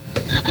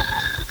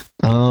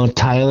 Oh,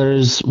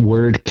 Tyler's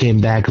word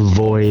came back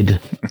void.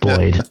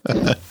 Boyd.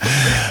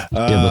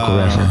 Biblical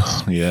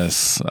reference.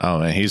 Yes. Oh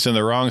man, he's in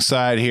the wrong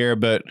side here,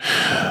 but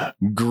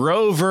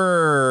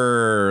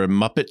Grover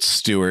Muppet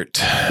Stewart.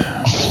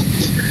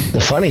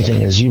 The funny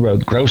thing is you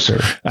wrote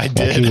Grocer. I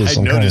did. I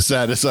noticed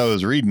that as I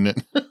was reading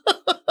it.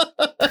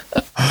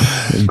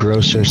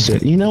 Grocer.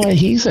 You know what?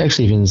 He's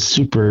actually been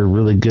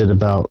really good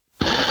about,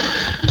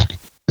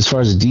 as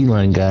far as a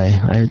D-line guy.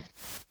 I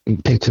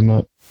picked him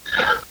up.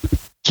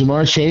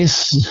 Jamar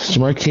Chase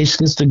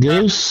gets the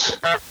goose.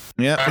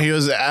 Yeah,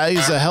 he's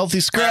a healthy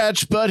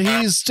scratch, but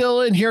he's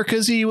still in here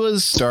because he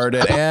was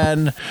started.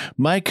 And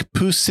Mike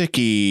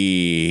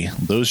Pusicki,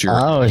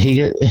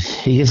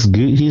 he's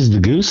the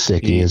goose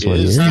sicky, is what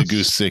he is. The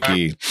goose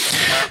sicky.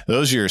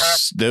 Those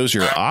are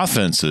your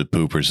offensive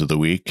poopers of the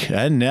week,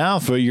 and now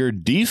for your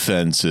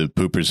defensive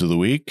poopers of the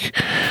week.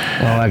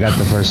 Oh, I got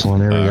the first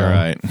one. There we go. All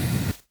right.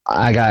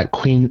 I got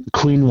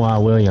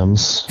Quinoa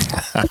Williams.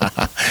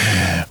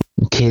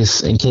 In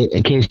case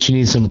you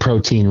need some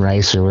protein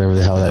rice or whatever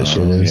the hell that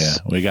shit is. Yeah.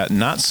 We got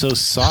Not So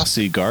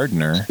Saucy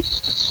Gardner.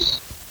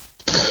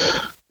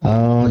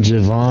 Oh,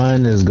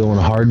 Javon is going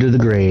hard to the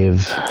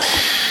grave.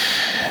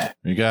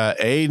 We got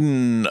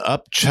Aiden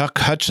Upchuck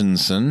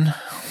Hutchinson.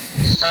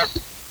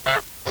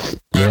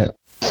 Yeah.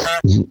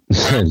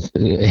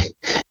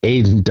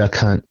 Aiden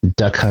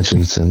Duck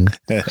Hutchinson.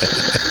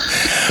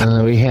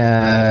 We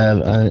have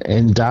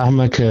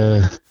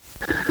Ndamukong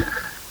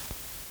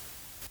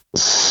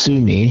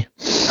Suh.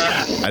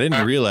 I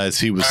didn't realize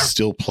he was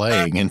still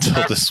playing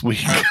until this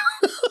week.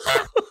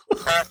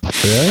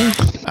 Really?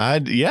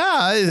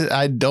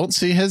 I don't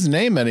see his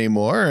name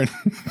anymore.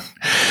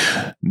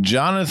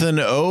 Jonathan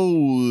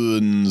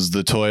owns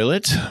the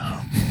toilet.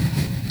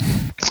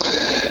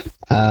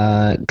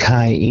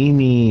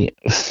 Kaimi,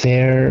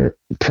 fair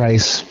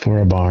price for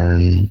a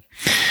barn.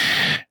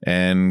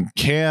 And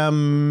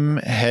Cam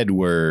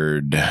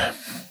Hedward.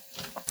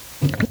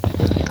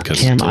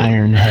 Cam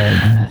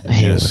Ironhead.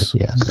 Yes.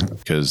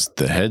 Because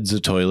the head's a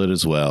toilet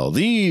as well.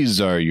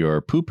 These are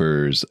your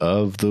poopers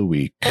of the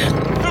week.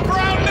 The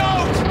brown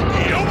note!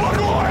 Yo,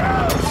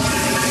 Maguire!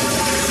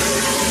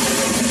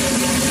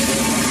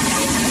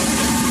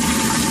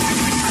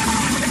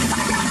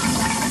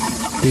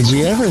 Did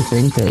you ever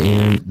think that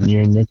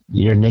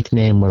your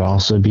nickname would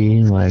also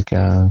be like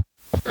a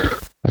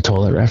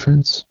toilet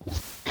reference?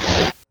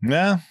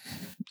 Nah,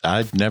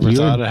 I never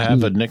thought I'd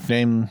have a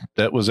nickname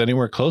that was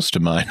anywhere close to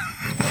mine.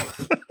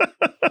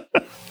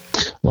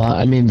 Well,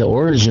 I mean, the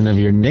origin of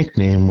your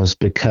nickname was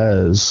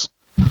because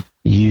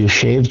you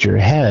shaved your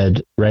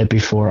head right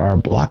before our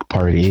block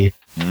party.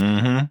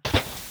 Mm-hmm.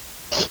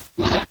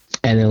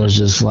 And it was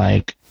just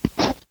like,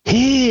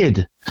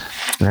 head,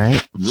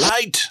 right?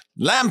 Light,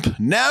 lamp,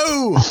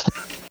 no.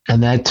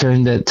 And that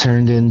turned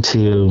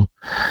into,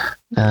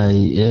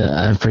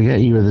 I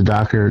forget, you were the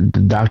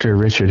Dr.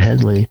 Richard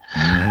Headley.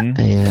 Mm-hmm.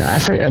 And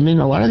I mean,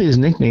 a lot of these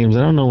nicknames, I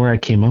don't know where I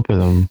came up with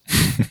them,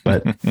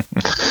 but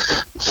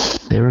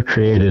they were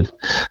created.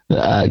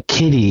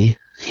 Kitty,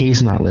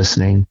 he's not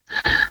listening.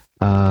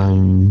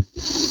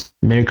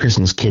 Merry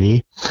Christmas,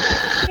 Kitty.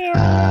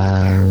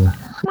 Yeah.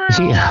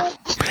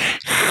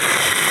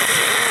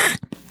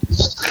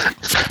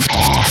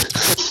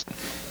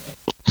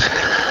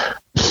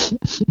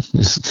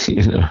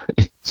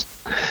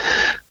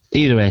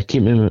 Either way,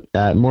 keep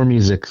more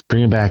music.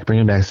 Bring it back.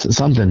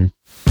 Something.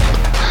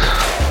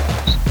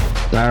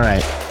 All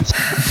right.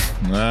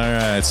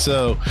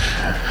 So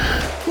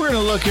we're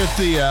gonna look at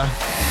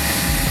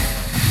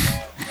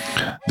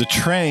the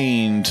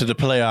train to the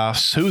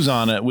playoffs. Who's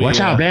on it? Watch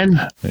out,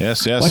 Ben.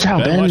 Yes. Watch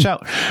out, Ben. Watch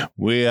out.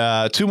 We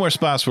 2 more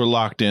spots were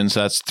locked in,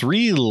 so that's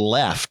 3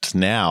 left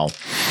now.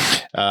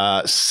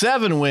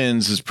 7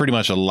 wins is pretty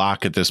much a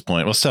lock at this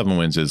point. Well, 7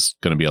 wins is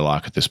going to be a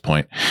lock at this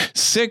point.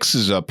 6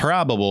 is a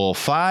probable.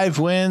 5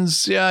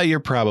 wins, yeah, you're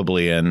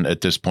probably in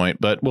at this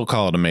point, but we'll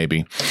call it a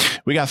maybe.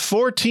 We got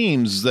 4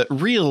 teams that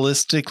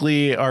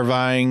realistically are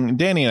vying.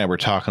 Danny and I were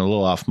talking a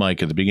little off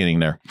mic at the beginning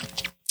there.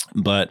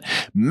 But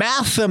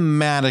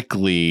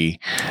mathematically,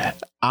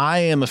 I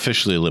am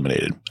officially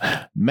eliminated.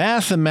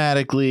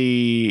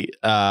 Mathematically,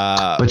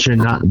 but you're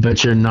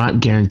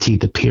not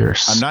guaranteed the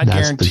Pierce. I'm not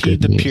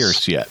guaranteed the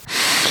Pierce yet.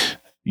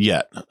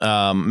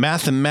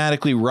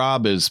 Mathematically,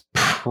 Rob is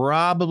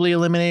probably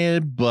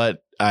eliminated,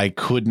 but I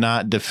could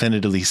not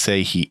definitively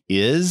say he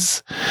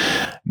is.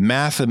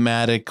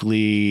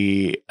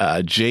 Mathematically,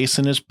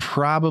 Jason is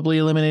probably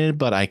eliminated,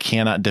 but I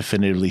cannot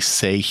definitively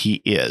say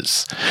he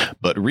is.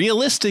 But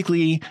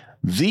realistically,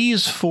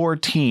 these 4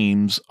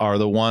 teams are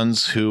the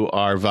ones who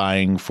are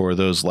vying for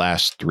those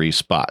last 3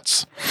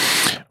 spots.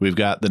 We've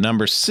got the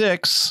number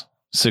 6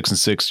 and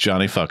 6,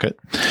 Johnny Fuckett.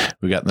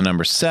 We got the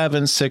number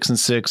 7, 6 and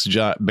 6,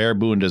 Bear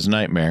Boo and Does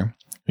Nightmare.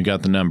 We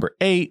got the number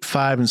 8,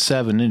 5 and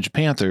 7, Ninja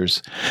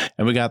Panthers.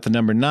 And we got the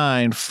number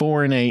 9,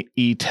 4 and 8,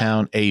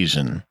 E-Town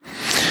Asian.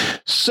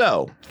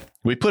 So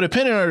we put a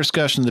pin in our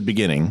discussion at the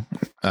beginning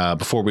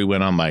before we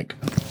went on mic.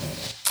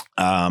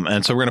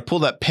 And so we're going to pull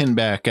that pin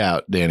back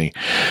out, Danny.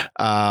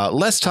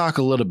 Let's talk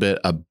a little bit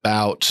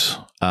about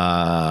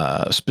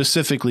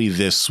specifically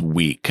this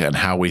week and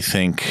how we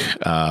think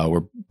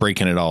we're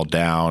breaking it all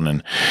down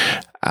and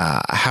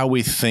how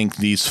we think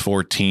these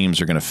 4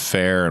 teams are going to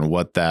fare and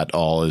what that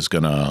all is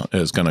going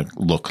to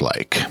look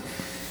like.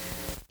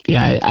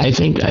 Yeah, I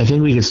think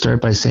we could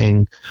start by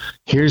saying,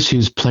 here's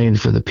who's playing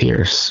for the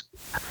Pierce.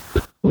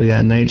 We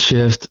got Night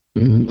Shift,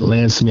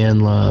 Lance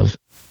Manlove,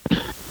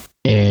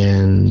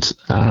 and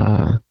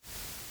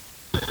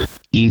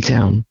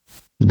E-Town.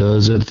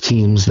 Those are the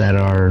teams that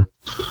are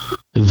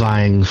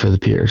vying for the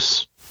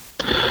Pierce.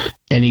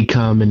 Any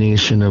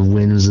combination of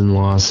wins and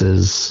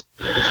losses,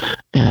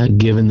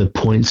 given the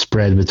point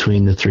spread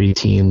between the 3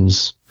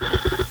 teams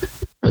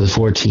or the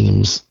 4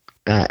 teams,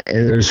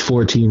 there's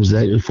 4 teams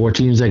that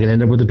can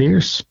end up with the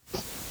Pierce.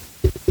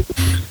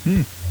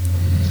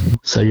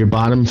 So your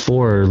bottom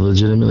 4 are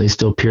legitimately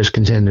still Pierce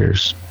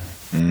contenders.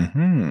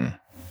 Mm-hmm.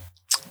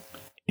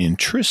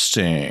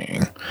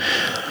 Interesting.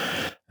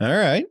 All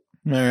right.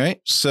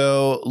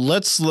 So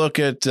let's look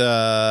at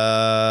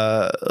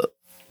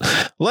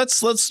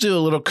let's do a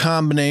little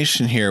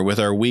combination here with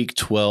our Week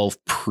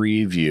 12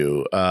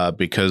 preview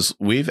because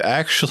we've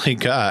actually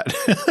got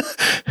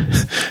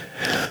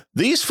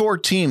these 4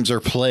 teams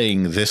are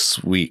playing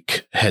this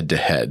week head to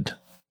head.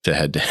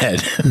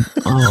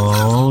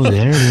 Oh,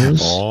 there it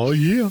is. Oh,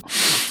 yeah.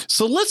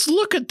 So let's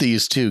look at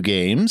these 2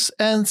 games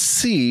and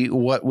see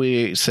what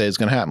we say is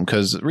going to happen,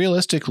 because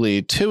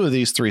realistically, 2 of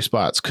these 3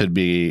 spots could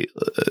be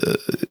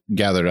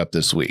gathered up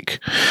this week.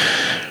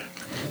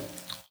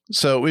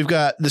 So we've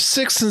got the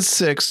 6 and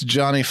 6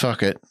 Johnny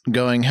Fuckett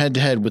going head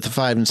to head with the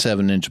 5 and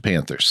 7 Ninja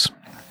Panthers.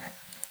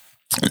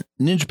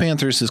 Ninja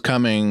Panthers is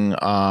coming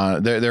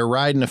they're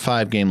riding a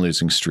 5-game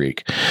losing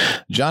streak.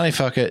 Johnny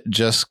Fuckett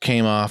just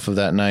came off of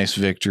that nice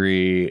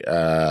victory,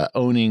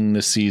 owning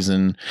the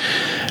season.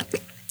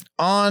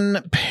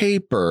 On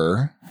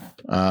paper,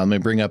 let me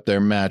bring up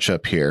their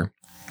matchup here.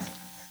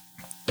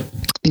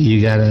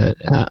 You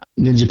gotta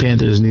Ninja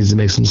Panthers needs to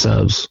make some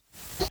subs.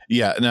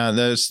 Yeah, no,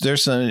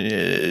 there's some.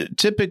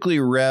 Typically,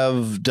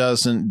 Rev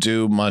doesn't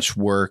do much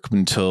work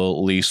until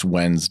at least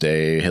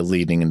Wednesday,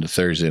 leading into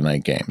Thursday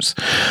night games.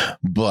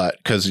 But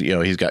because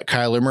he's got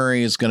Kyler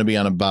Murray is going to be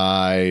on a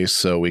bye,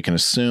 so we can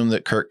assume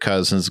that Kirk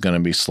Cousins is going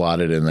to be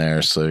slotted in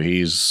there. So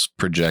he's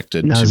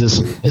projected. Now,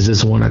 is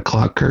this 1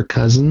 o'clock Kirk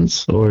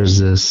Cousins, or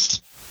is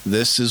this?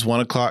 This is 1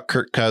 o'clock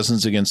Kirk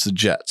Cousins against the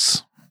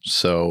Jets.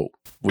 So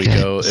we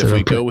go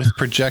with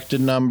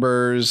projected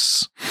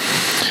numbers.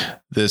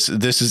 This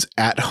is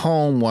at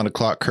home 1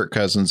 o'clock Kirk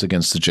Cousins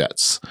against the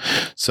Jets.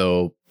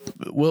 So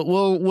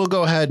we'll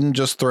go ahead and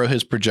just throw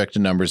his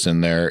projected numbers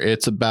in there.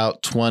 It's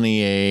about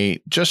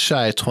 28, just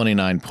shy of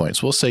 29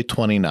 points. We'll say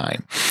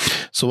 29.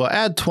 So we'll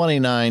add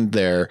 29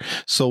 there.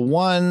 So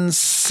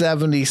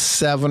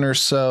 177 or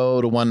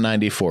so to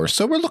 194.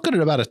 So we're looking at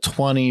about a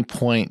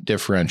 20-point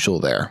differential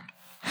there.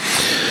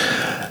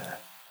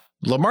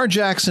 Lamar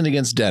Jackson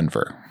against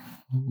Denver.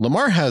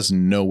 Lamar has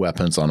no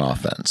weapons on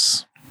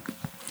offense.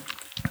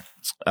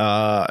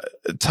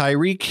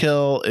 Tyreek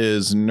Hill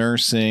is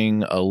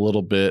nursing a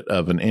little bit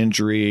of an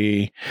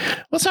injury.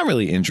 Well, it's not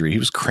really injury. He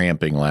was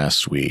cramping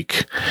last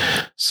week.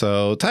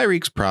 So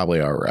Tyreek's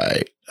probably all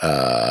right.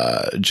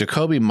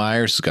 Jacoby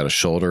Myers has got a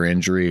shoulder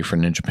injury for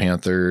Ninja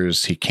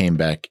Panthers. He came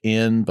back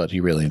in, but he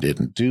really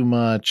didn't do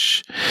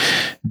much.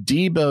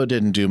 Debo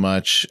didn't do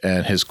much,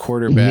 and his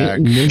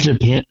quarterback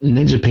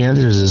Ninja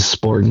Panthers is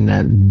sporting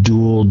that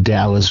dual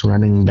Dallas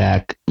running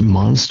back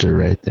monster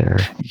right there.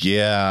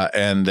 Yeah,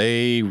 and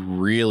they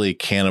really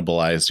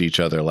cannibalized each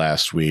other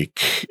last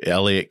week.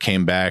 Elliott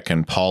came back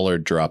and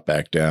Pollard dropped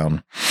back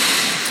down.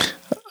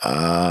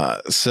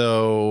 And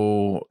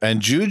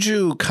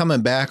Juju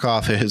coming back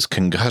off of his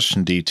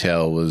concussion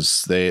detail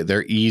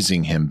they're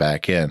easing him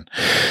back in.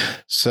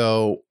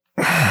 So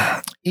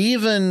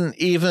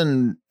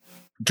even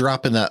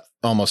dropping that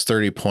almost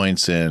 30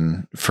 points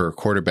in for a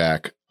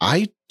quarterback,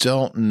 I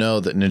don't know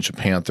that Ninja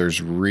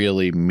Panthers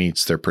really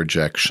meets their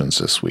projections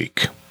this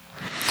week.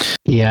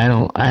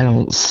 Yeah, I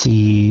don't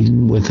see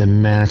with the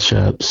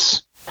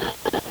matchups,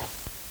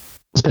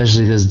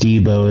 especially because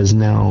Debo is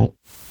now,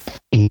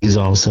 he's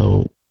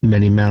also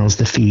many mouths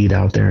to feed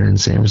out there in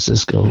San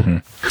Francisco. Mm-hmm.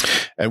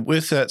 And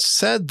with that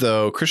said,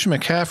 though, Christian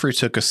McCaffrey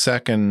took a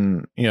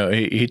second,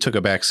 he took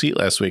a back seat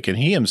last week, and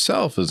he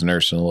himself is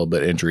nursing a little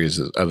bit injuries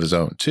of his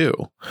own too.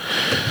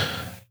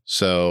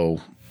 So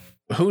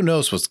who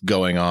knows what's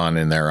going on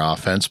in their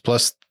offense?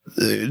 Plus,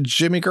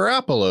 Jimmy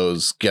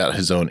Garoppolo's got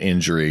his own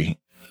injury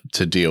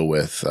to deal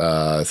with.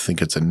 I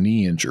think it's a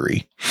knee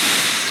injury.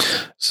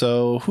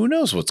 So who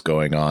knows what's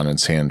going on in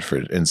San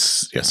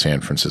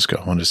Francisco.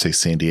 I wanted to say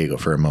San Diego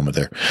for a moment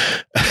there.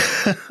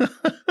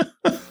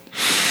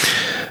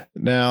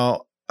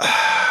 Now,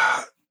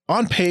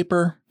 on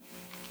paper,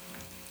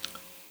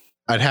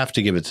 I'd have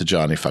to give it to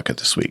Johnny Fuckett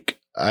this week.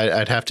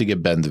 I'd have to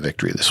give Ben the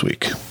victory this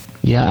week.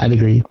 Yeah, I'd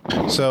agree.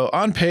 So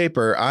on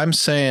paper, I'm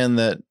saying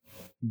that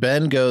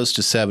Ben goes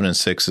to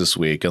 7-6 this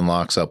week and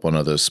locks up one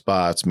of those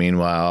spots.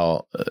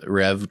 Meanwhile,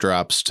 Rev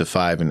drops to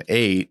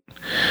 5-8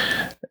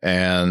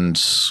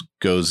 and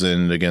goes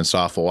in against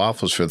Awful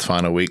Waffles for the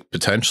final week,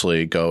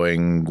 potentially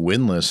going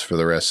winless for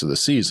the rest of the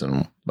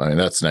season. I mean,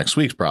 that's next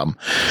week's problem.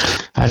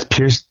 That's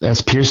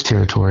Pierce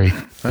territory.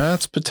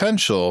 That's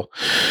potential,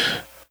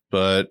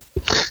 but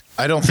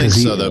I don't think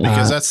so, though,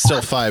 because that's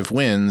still 5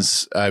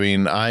 wins. I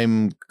mean,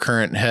 I'm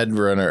current head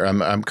runner.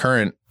 I'm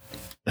current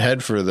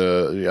head for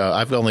the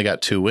I've only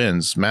got 2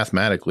 wins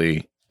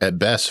mathematically at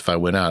best. If I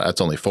win out,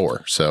 that's only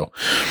 4. So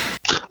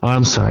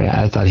I'm sorry,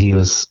 I thought he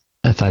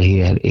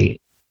had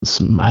 8.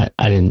 I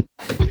didn't.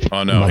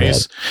 Oh no,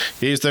 he's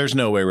there's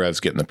no way Rev's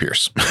getting the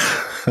Pierce.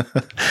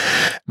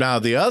 Now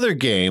the other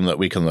game that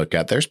we can look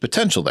at, there's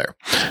potential there.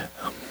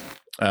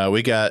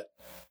 We got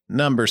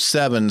number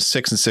 7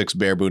 6-6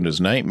 Bear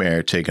Bunda's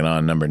Nightmare taking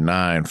on number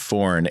 9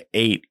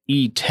 4-8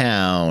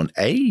 E-Town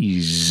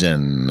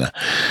Asian.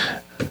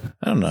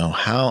 I don't know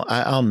how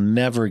I'll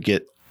never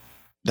get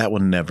that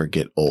one. Never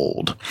get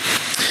old.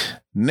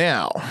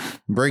 Now,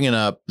 bringing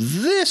up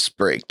this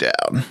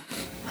breakdown,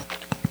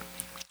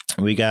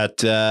 we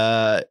got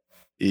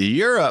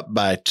you're up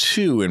by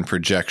 2 in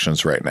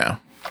projections right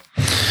now.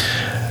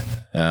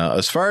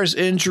 As far as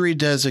injury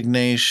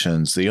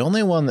designations, the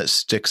only one that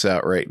sticks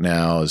out right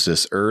now is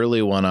this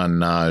early one on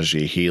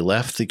Najee. He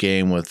left the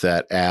game with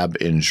that ab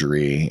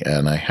injury,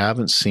 and I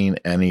haven't seen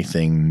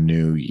anything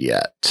new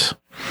yet.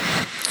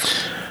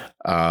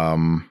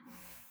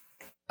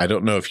 I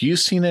don't know if you've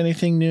seen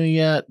anything new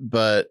yet,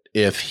 but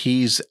if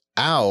he's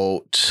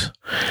out,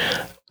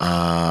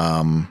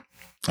 I'm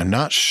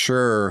not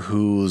sure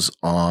who's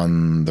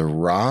on the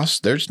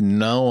roster. There's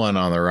no one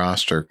on the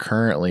roster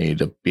currently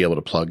to be able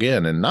to plug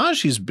in. And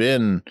Najee's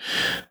been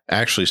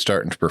actually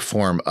starting to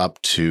perform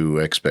up to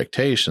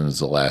expectations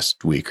the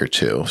last week or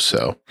two.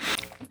 So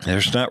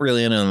there's not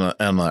really anyone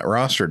on that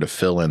roster to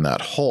fill in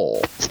that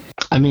hole.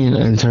 I mean,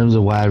 in terms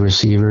of wide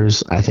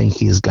receivers, I think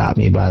he's got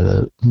me by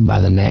the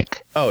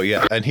neck. Oh,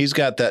 yeah. And he's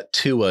got that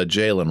Tua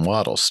Jalen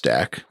Waddle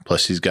stack.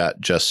 Plus, he's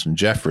got Justin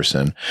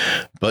Jefferson.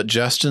 But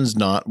Justin's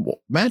not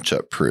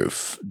matchup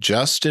proof.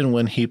 Justin,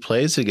 when he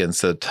plays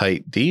against a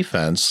tight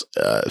defense,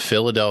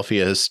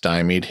 Philadelphia has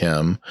stymied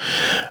him.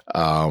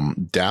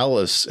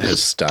 Dallas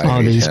has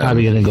stymied him. He's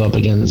probably going to go up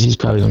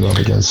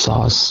against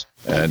Sauce.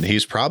 And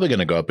he's probably going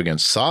to go up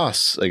against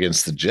Sauce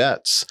against the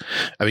Jets.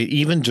 I mean,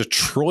 even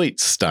Detroit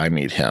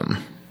stymied him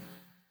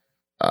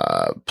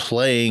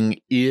playing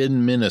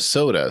in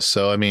Minnesota.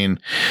 So, I mean,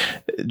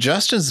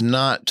 Justin's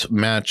not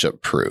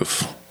matchup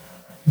proof.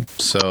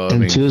 So,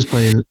 Tua's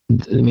playing.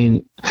 I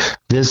mean,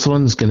 this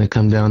one's going to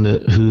come down to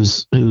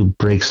who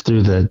breaks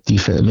through the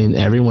defense. I mean,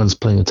 everyone's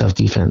playing a tough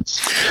defense.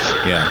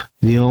 Yeah.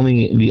 The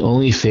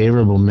only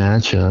favorable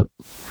matchup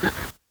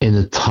in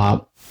the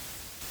top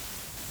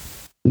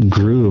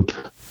group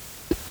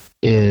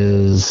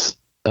is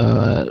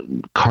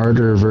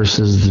Carter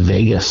versus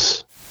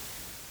Vegas.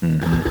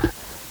 Mm-hmm.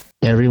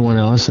 Everyone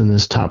else in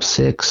this top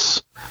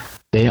 6,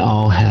 they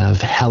all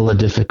have hella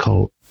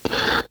difficult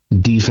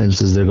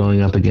defenses they're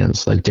going up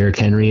against, like Derrick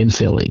Henry in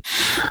Philly,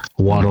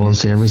 Waddle in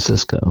San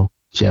Francisco,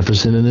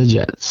 Jefferson in the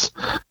Jets,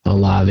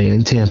 Olave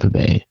in Tampa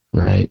Bay,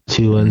 right?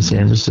 Tua in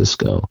San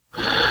Francisco.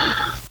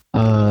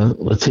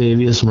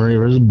 Latavius Murray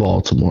versus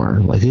Baltimore.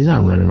 Like, he's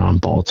not running on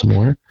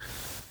Baltimore.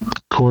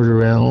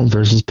 Cordarrelle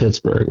versus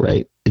Pittsburgh,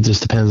 right? It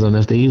just depends on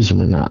if they use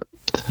him or not.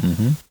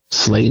 Mm-hmm.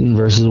 Slayton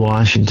versus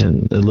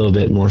Washington, a little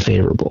bit more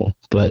favorable,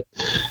 but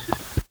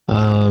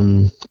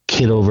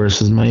Kittle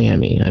versus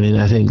Miami. I mean,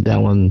 I think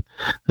that one,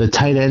 the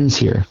tight ends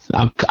here.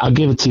 I'll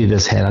give it to you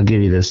this head. I'll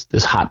give you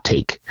this hot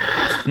take.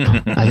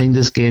 I think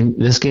this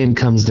game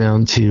comes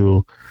down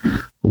to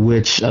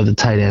which of the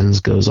tight ends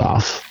goes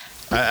off.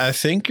 I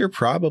think you're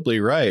probably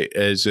right.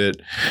 Is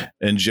it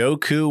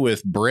Njoku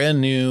with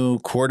brand new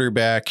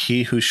quarterback,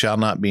 he who shall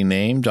not be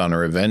named, on a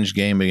revenge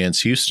game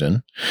against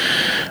Houston?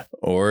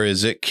 Or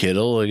is it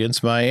Kittle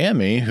against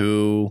Miami,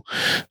 who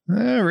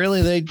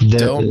really they're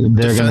don't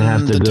they're going to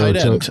have to the go tight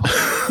end?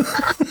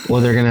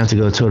 Well, they're going to have to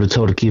go toe to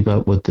toe to keep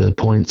up with the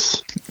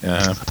points.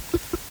 Yeah.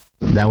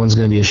 That one's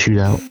going to be a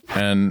shootout.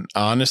 And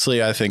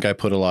honestly, I think I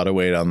put a lot of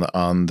weight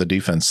on the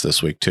defense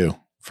this week too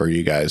for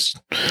you guys.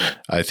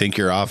 I think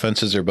your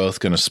offenses are both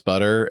going to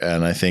sputter,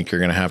 and I think you're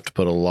going to have to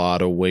put a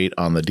lot of weight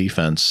on the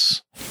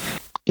defense.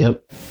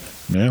 Yep.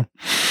 Yeah.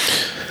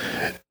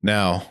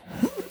 Now,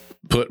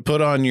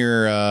 put on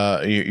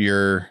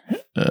your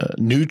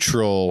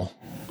neutral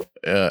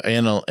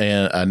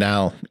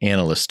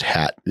analyst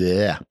hat.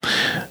 Yeah.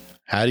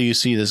 How do you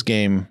see this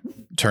game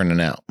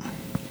turning out?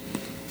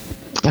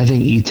 I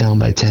think E-Town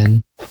by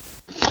 10.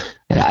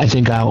 I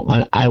think I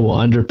will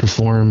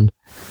underperform,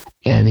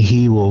 and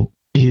he will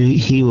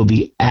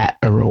be at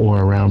or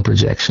around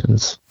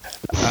projections.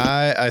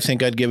 I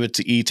think I'd give it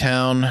to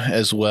E-Town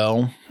as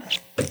well.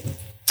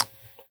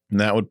 And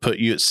that would put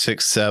you at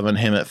 6-7,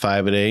 him at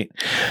 5-8.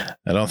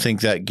 I don't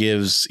think that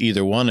gives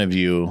either one of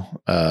you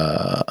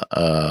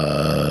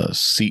a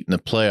seat in the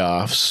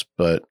playoffs,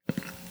 but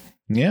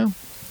yeah.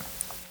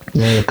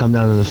 Yeah, it'll come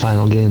down to the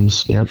final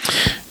games. Yep.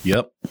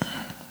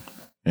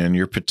 And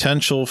your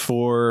potential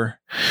for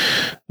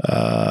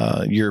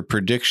your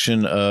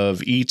prediction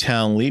of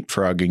E-Town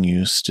leapfrogging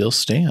you still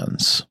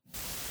stands.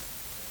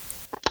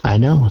 I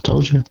know. I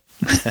told you.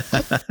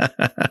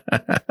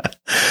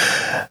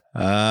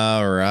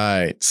 All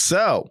right.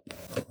 So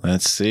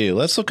let's see.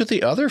 Let's look at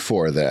the other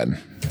four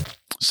then.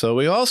 So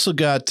we also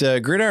got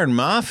Gridiron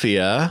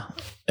Mafia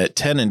at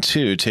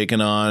 10-2, taking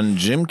on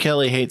Jim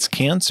Kelly Hates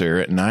Cancer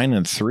at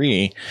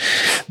 9-3.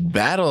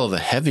 Battle of the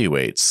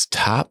Heavyweights,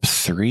 top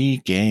 3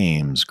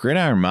 games.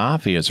 Gridiron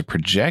Mafia is a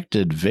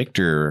projected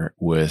victor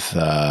with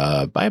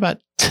by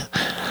about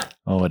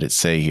what did it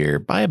say here?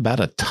 By about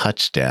a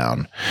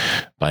touchdown.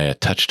 By a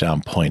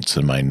touchdown points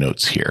in my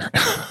notes here.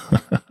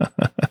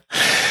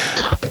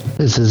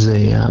 This is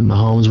a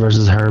Mahomes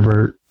versus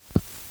Herbert.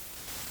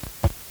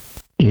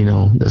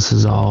 This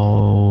is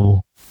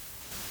all.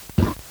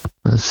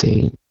 Let's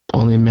see.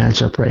 Only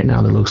matchup right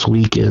now that looks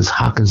weak is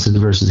Hawkinson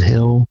versus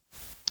Hill.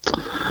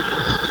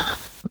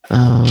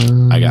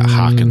 I got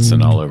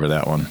Hawkinson all over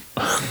that one.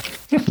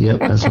 Yep,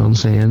 that's what I'm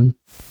saying.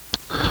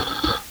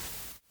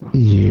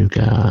 You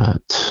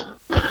got,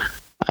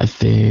 I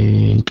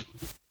think,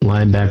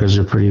 linebackers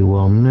are pretty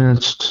well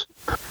matched.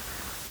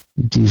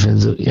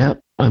 Defensive, yep.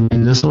 I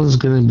mean, this is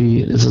going to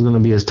be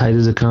as tight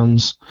as it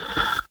comes.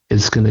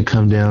 It's going to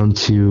come down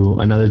to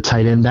another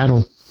tight end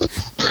battle.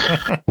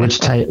 Which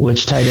tight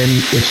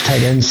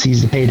end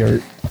sees the pay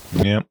dirt?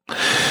 Yep.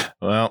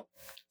 Well,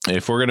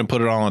 if we're going to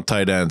put it all on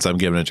tight ends, I'm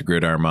giving it to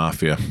Gridiron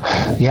Mafia.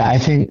 Yeah, I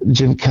think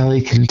Jim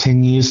Kelly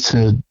continues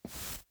to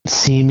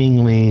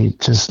seemingly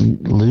just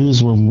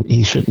lose when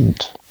he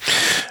shouldn't.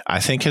 I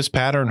think his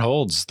pattern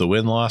holds. The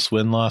win-loss,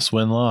 win-loss,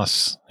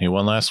 win-loss. He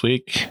won last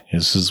week.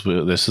 This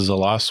is a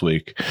loss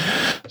week.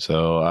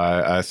 So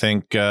I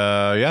think,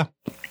 yeah.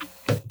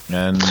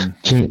 And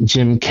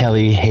Jim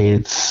Kelly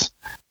hates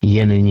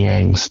yin and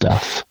yang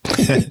stuff.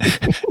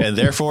 And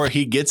therefore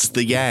he gets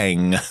the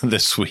yang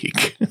this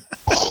week.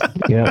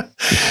 Yeah.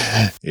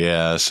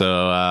 Yeah.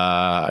 So,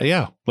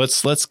 yeah,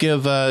 let's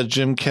give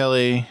Jim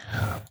Kelly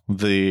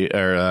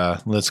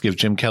let's give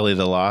Jim Kelly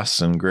the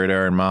loss and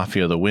Gridiron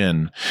Mafia the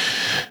win,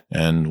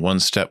 and one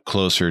step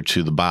closer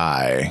to the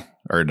bye,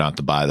 or not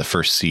the bye, the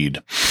first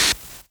seed.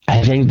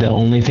 I think the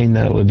only thing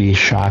that would be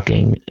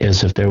shocking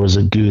is if there was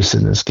a goose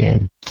in this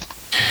game.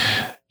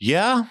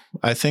 Yeah,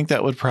 I think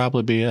that would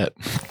probably be it.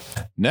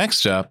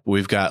 Next up,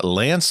 we've got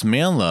Lance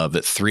Manlove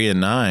at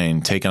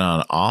 3-9, taking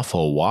on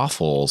Awful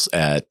Waffles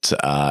at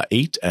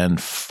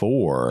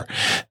 8-4.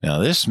 Now,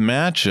 this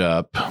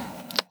matchup,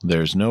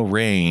 there's no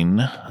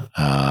rain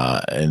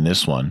in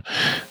this one.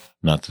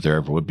 Not that there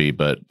ever would be,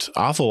 but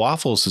Awful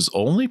Waffles is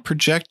only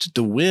projected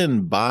to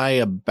win by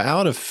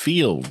about a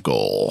field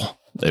goal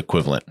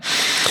equivalent.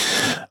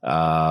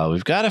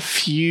 We've got a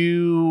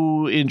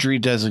few injury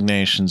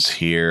designations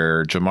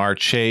here. Jamar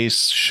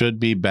Chase should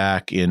be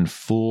back in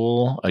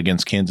full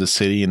against Kansas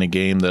City in a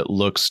game that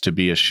looks to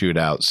be a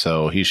shootout,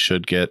 so he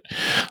should get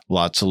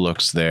lots of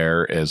looks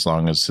there as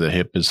long as the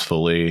hip is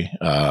fully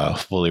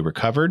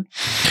recovered.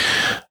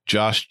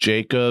 Josh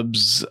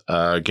Jacobs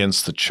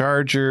against the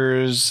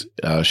Chargers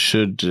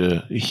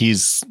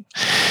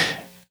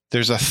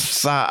there's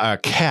a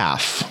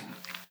calf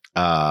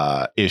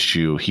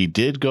issue. He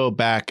did go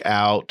back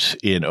out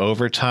in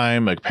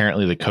overtime.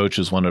 Apparently the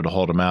coaches wanted to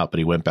hold him out, but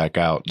he went back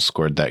out and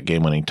scored that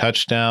game-winning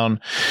touchdown.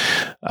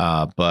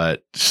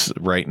 But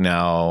right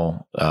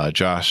now,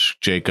 Josh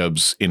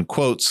Jacobs, in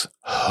quotes,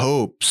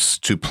 hopes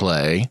to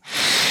play.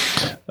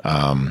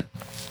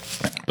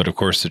 But of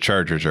course, the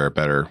Chargers are a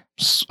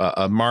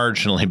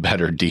marginally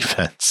better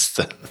defense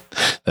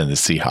than the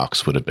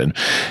Seahawks would have been.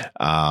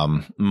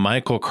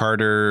 Michael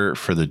Carter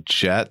for the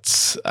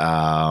Jets.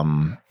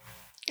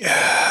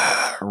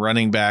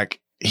 Running back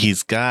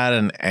he's got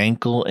an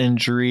ankle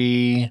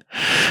injury,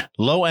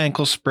 low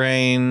ankle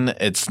sprain.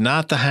 It's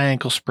not the high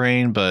ankle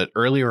sprain, but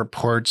early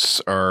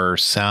reports are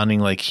sounding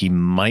like he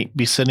might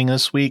be sitting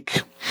this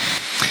week.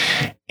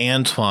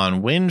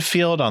 Antoine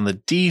Winfield on the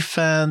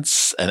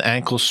defense, an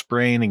ankle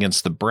sprain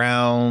against the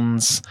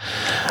Browns.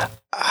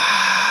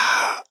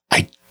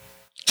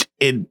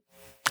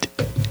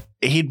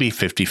 He'd be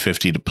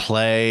 50-50 to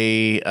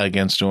play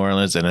against New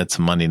Orleans, and it's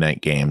a Monday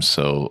night game,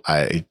 so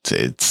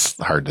it's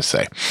hard to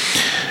say.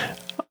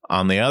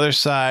 On the other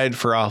side,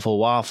 for Awful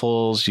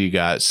Waffles, you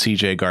got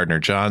CJ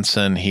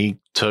Gardner-Johnson.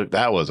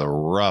 That was a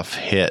rough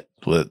hit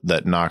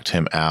that knocked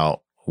him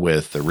out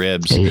with the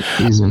ribs.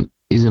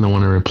 He's going to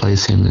want to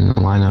replace him in the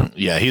lineup.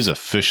 Yeah, he's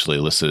officially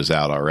listed as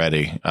out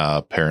already.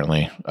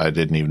 Apparently, I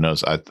didn't even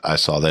notice. I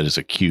saw that as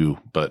a Q,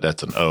 but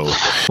that's an O.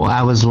 Well,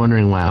 I was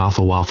wondering why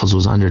Awful Waffles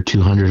was under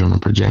 200 on the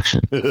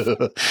projection.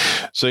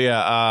 So,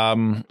 yeah,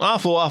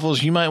 Awful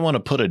Waffles, you might want to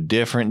put a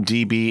different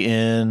DB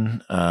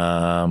in.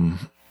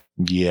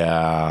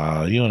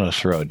 Yeah, you want to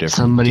throw a different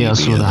somebody DB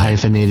else with a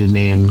hyphenated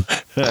name.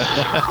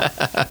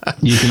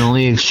 You can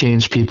only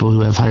exchange people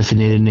who have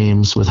hyphenated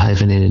names with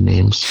hyphenated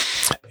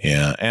names.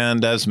 Yeah,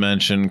 and as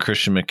mentioned,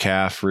 Christian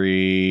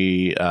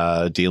McCaffrey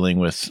dealing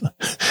with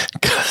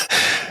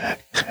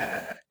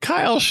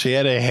Kyle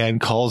Shanahan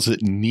calls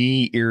it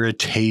knee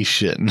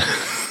irritation.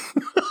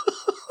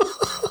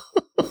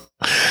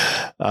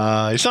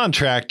 He's on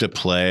track to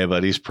play,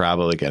 but he's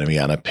probably going to be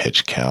on a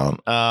pitch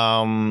count.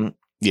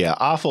 Yeah,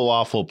 Awful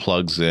Waffle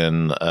plugs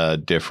in a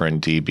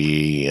different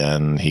DB,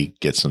 and he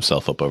gets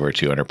himself up over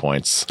 200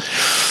 points.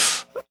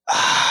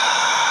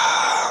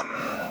 I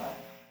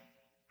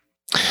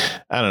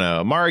don't know.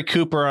 Amari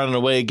Cooper on an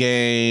away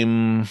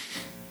game.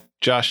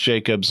 Josh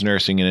Jacobs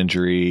nursing an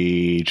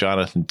injury.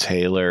 Jonathan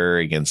Taylor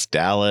against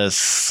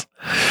Dallas.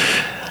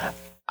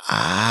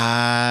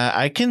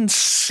 I can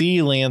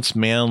see Lance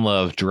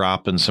Manlove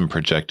dropping some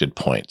projected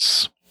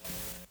points.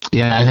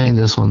 Yeah, I think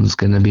this one's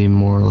going to be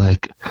more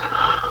like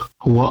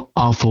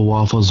Awful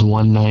Waffles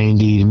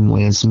 190,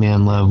 Lance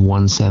Manlove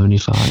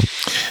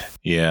 175.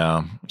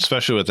 Yeah,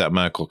 especially with that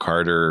Michael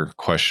Carter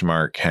question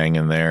mark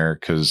hanging there,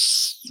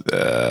 because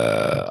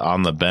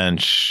on the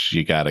bench,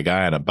 you got a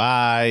guy on a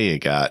bye. You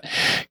got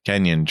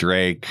Kenyon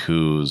Drake,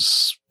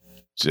 who's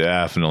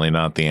definitely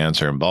not the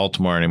answer in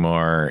Baltimore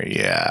anymore.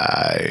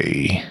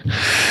 Yeah,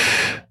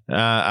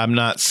 I'm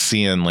not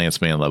seeing Lance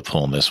Manlove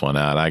pulling this one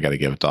out. I got to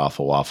give it to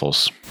Awful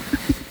Waffles.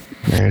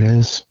 There it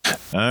is.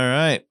 All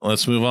right,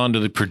 let's move on to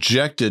the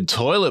projected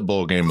toilet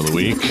bowl game of the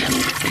week.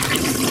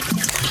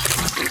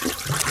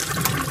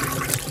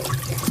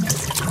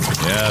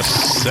 Yes,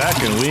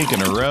 second week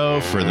in a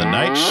row for the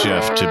night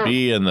shift to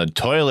be in the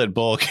toilet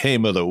bowl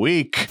game of the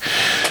week.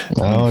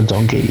 Oh,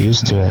 don't get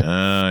used to it.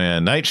 Oh, yeah.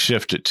 Night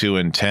shift at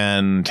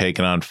 2-10,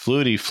 taking on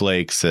Flutie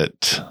Flakes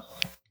at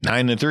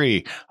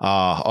 9-3.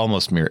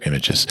 Almost mirror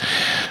images.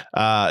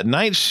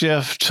 Night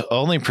shift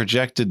only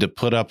projected to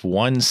put up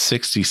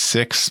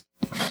 166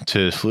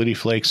 to Flutie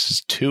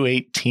Flakes'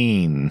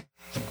 218.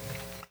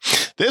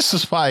 This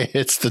is why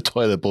it's the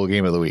toilet bowl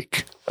game of the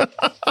week.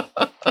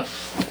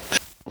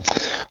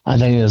 I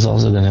think it's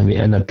also going to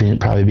end up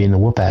probably being the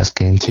whoop-ass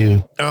game,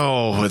 too.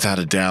 Oh, without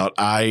a doubt.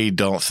 I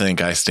don't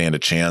think I stand a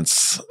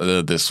chance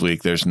this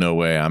week. There's no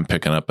way I'm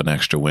picking up an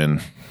extra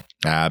win.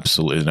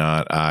 Absolutely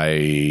not.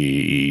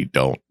 I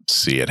don't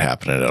see it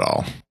happening at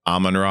all.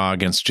 Amon-Ra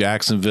against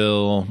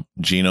Jacksonville.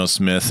 Geno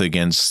Smith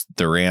against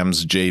the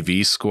Rams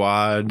JV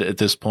squad at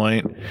this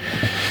point.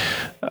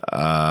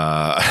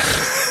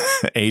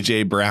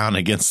 A.J. Brown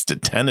against the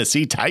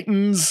Tennessee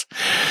Titans.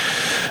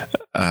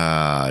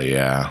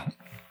 Yeah.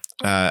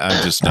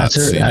 I'm just not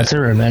seeing that's a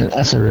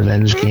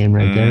revenge game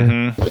right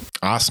there.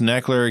 Austin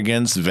Eckler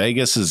against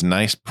Vegas's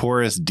nice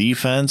porous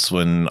defense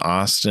when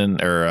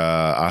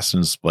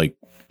Austin's like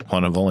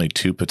one of only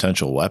two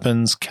potential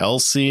weapons.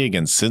 Kelsey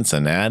against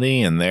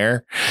Cincinnati and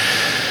there.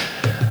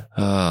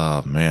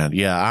 Oh man,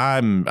 yeah,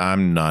 I'm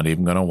not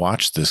even gonna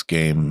watch this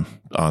game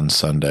on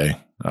Sunday.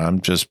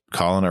 I'm just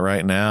calling it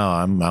right now.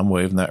 I'm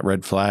waving that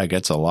red flag.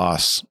 It's a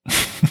loss.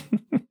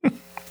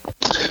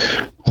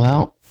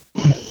 Well,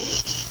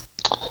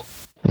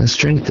 let's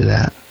drink to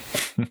that.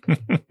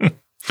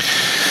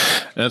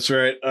 That's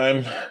right.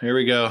 Here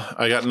we go.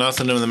 I got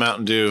nothing in the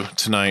Mountain Dew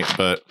tonight,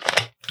 but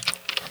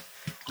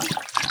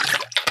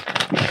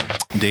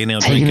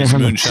Daniel drink his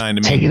moonshine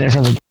to me. Taking it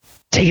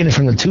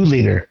from the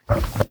 2-liter.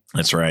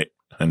 That's right.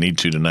 I need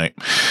to tonight.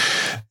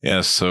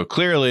 Yes. So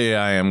clearly,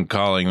 I am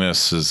calling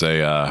this as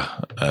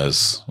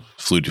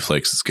Flutie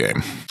Flakes'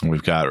 game.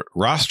 We've got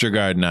roster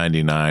guard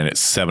 99 at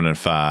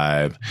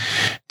 7-5,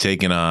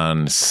 taking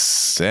on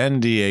San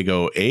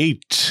Diego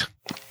 8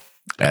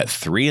 at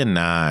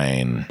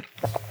 3-9.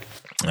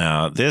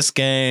 Now this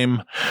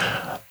game,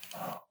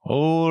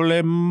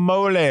 holy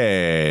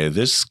moly,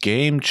 this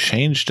game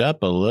changed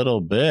up a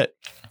little bit.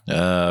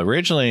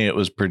 Originally, it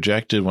was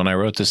projected when I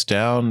wrote this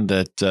down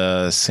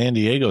that San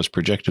Diego is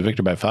projected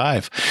victor by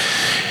 5.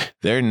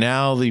 They're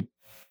now the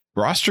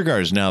roster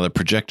guard is now the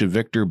projected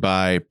victor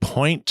by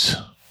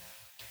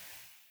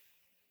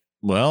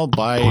Well,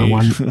 by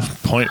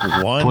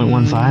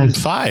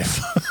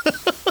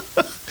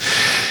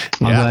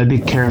 0.15. Although I'd be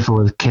careful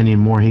with Kenny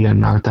Moore. He got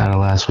knocked out of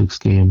last week's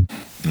game.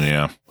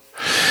 Yeah.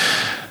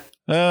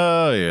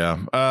 Oh,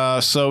 yeah.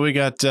 So we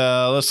got,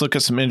 let's look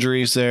at some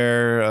injuries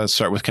there.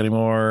 Start with Kenny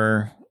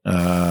Moore.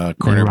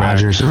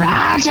 Cornerback.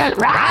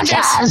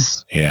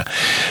 Rogers. Yeah.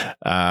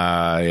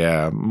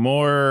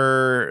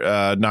 Moore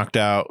knocked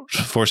out,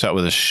 forced out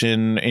with a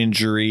shin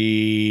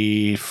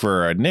injury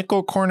for a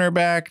nickel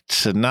cornerback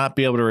to not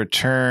be able to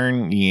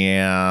return.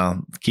 Yeah.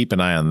 Keep an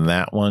eye on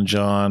that one,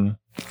 John.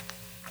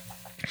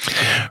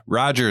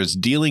 Rogers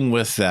dealing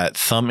with that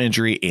thumb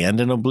injury and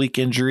an oblique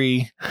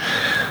injury.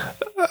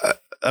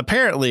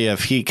 Apparently,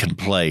 if he can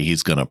play,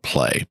 he's going to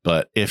play.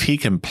 But if he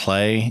can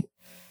play,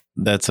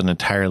 that's an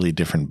entirely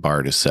different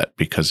bar to set,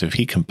 because if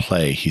he can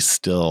play, he's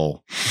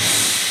still,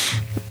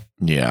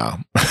 yeah.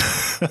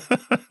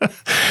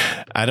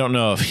 I don't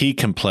know if he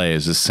can play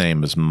is the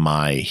same as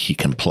he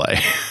can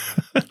play.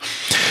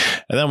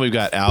 And then we've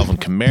got Alvin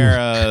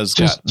Kamara's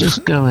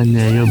just go in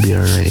there, you'll be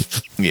all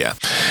right. Yeah.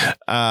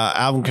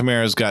 Alvin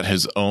Kamara's got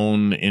his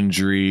own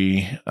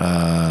injury.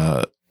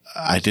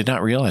 I did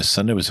not realize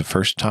Sunday was the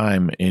first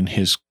time in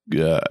his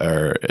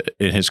career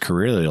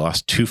that he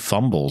lost 2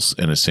 fumbles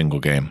in a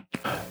single game.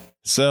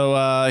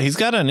 So he's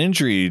got an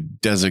injury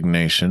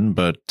designation,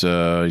 but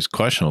he's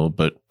questionable.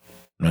 But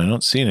I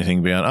don't see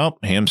anything beyond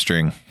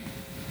hamstring.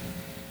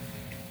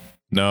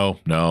 No,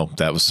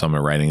 that was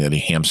someone writing that he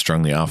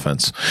hamstrung the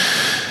offense.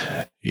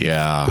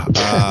 Yeah.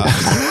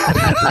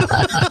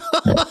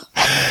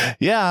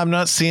 Yeah, I'm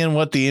not seeing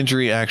what the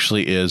injury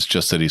actually is,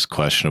 just that he's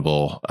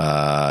questionable.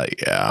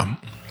 Yeah.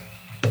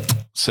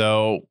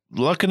 So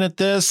looking at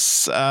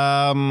this,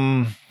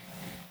 let's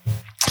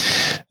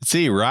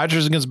see,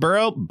 Rodgers against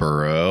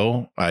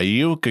Burrow,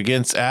 Ayuk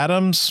against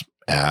Adams,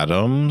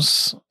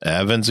 Evans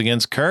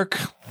against Kirk.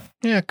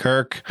 Yeah,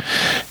 Kirk.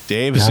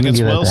 Davis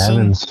against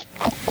Wilson.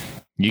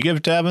 You give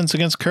it to Evans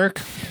against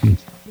Kirk?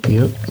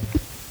 Yep.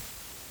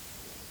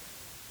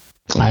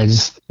 I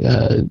just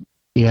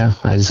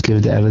give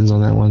it to Evans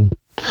on that one.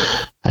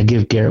 I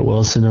give Garrett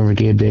Wilson over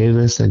Gabe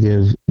Davis. I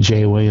give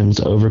Jay Williams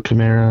over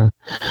Kamara.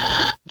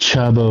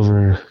 Chubb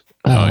over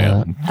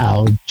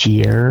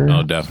Algier.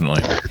 Oh,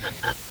 definitely.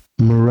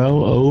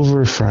 Moreau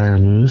over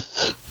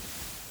Freiermuth.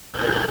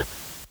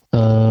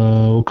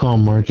 We'll call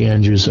Mark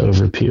Andrews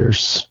over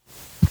Pierce.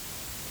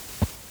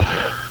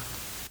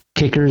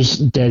 Kickers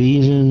dead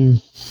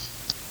even.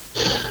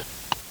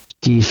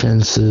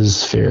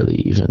 Defenses fairly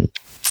even.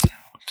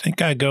 I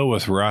think I go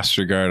with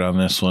roster guard on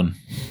this one.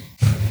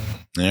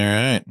 All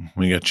right,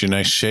 we got your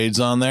nice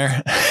shades on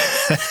there.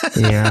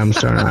 Yeah, I'm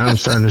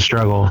starting to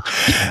struggle. All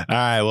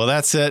right, well,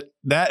 that's it.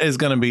 That is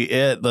going to be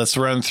it. Let's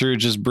run through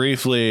just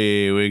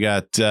briefly. We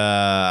got,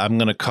 I'm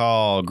going to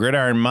call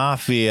Gridiron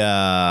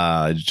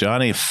Mafia,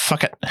 Johnny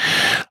Fuck It,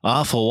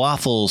 Awful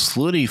Waffles,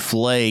 Fluty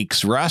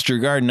Flakes, Roster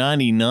Guard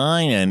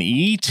 99, and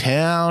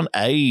E-Town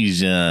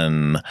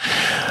Asian.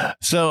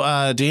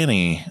 So,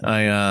 Danny,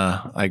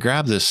 I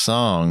grabbed this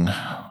song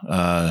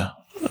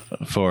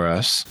for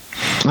us.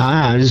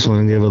 I just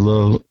want to give a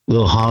little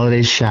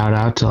holiday shout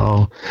out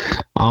to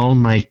all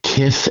my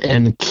kith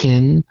and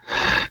kin.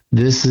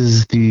 This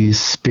is the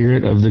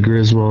spirit of the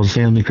Griswold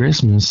family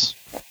Christmas.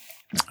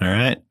 All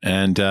right.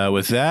 And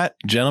with that,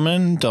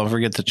 gentlemen, don't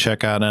forget to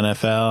check out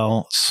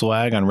NFL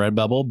swag on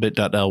Redbubble,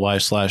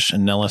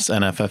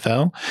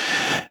 bit.ly/NellisNFFL.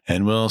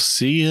 And we'll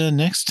see you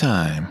next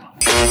time.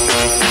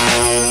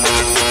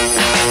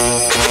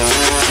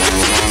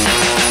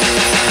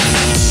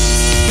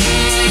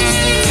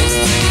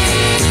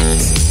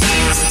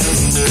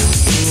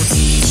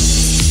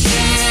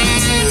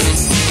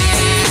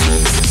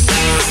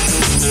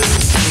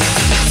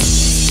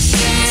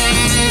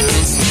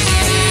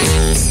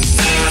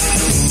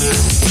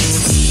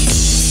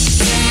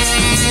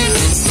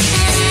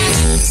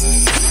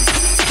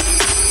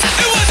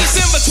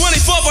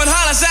 On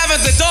Hollis Ave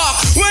at the dark,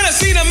 when I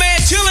seen a man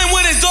chilling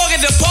with his dog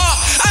at the park,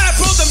 I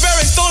approached him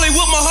very slowly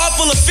with my heart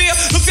full of fear.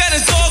 Looked at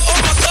his dog, oh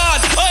my God,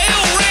 a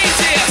ill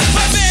reindeer.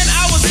 My man,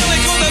 I was ill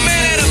and the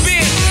man had a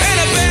beard and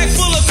a bag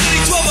full of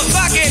goodies, 12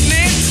 o'clock at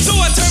night. So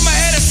I turned my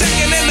head a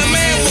second and the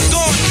man was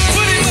gone.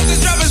 But he must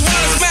have dropped his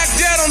wallet smack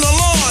dead on the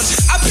lawn.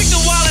 I picked the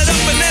wallet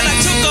up and then I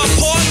took a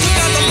pause, took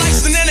out the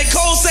lights and then it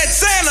cold said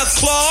Santa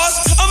Claus.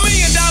 $1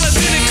 million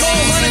in it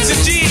cold, hundreds of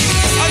G's,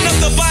 enough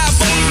to buy a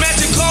boat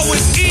magic car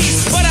with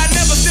ease. But I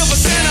never steal for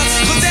Santa,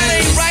 cause that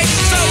ain't right.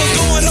 So I was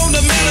going home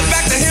to mail it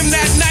back to him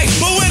that night.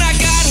 But when I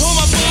got home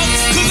I bugged,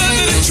 cause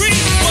under the tree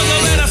was a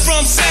letter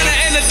from Santa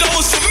and the door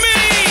was for me.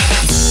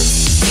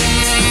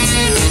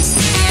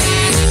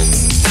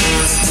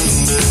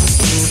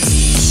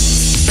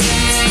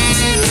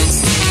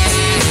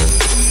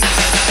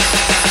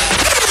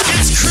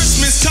 It's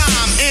Christmas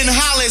time in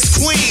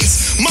Hollis,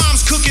 Queens.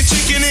 Mom's cooking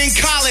chicken and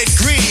collard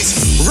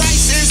greens,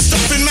 rice and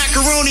stuffing,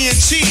 macaroni and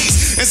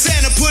cheese, and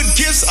Santa put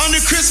gifts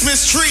under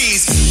Christmas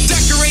trees.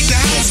 Decorate the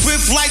house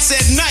with lights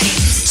at night.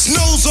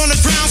 Snow's on the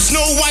ground,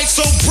 snow white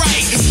so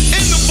bright.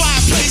 In the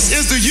fireplace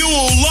is the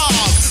Yule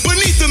log.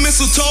 Beneath the mistletoe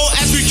mistletoe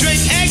as we drink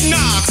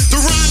eggnog.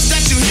 The rhymes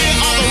that you hear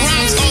are the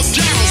rhymes of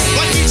carols.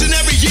 Like each and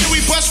every year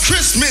we bust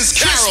Christmas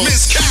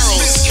carols.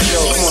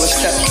 Yo, come on, let's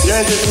step. You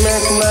ain't this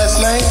man from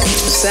last night?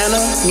 Santa,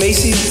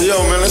 Macy's.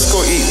 Yo, man, let's go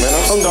eat, man.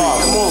 I'm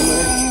starving. Come on,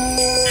 man.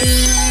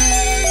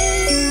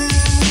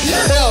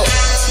 Yo.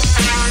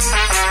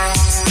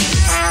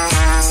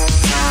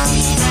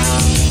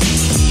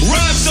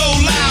 Rhyme so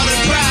loud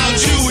and proud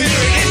you hear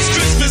it. It's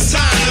Christmas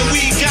time and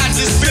we got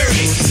the spirit.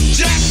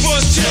 Jack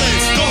Frost chillin',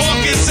 the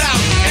hawk is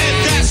out, and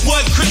that's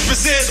what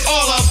Christmas is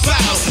all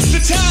about.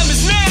 The time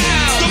is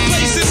now, the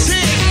place is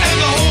here, and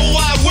the whole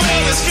wide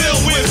world is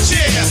filled with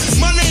cheer.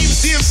 My name's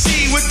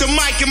DMC with the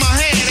mic in my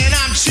hand, and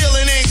I'm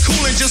chillin' and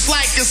coolin' just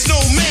like a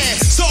snowman.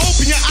 So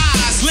open your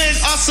eyes, lend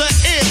us an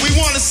ear. We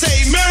wanna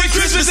say Merry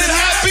Christmas and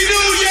Happy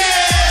New Year!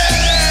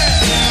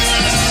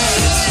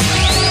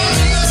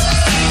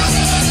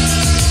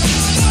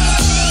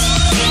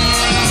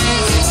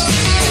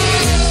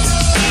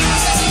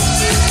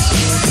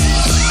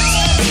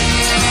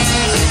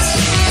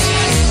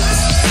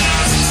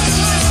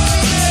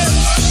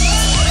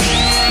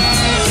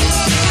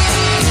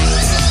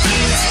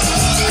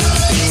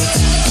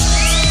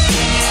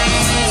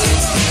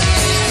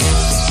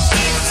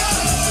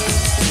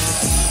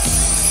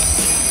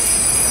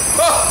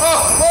 Ha ha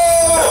ha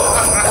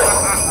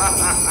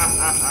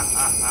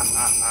ha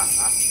ha ha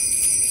ha.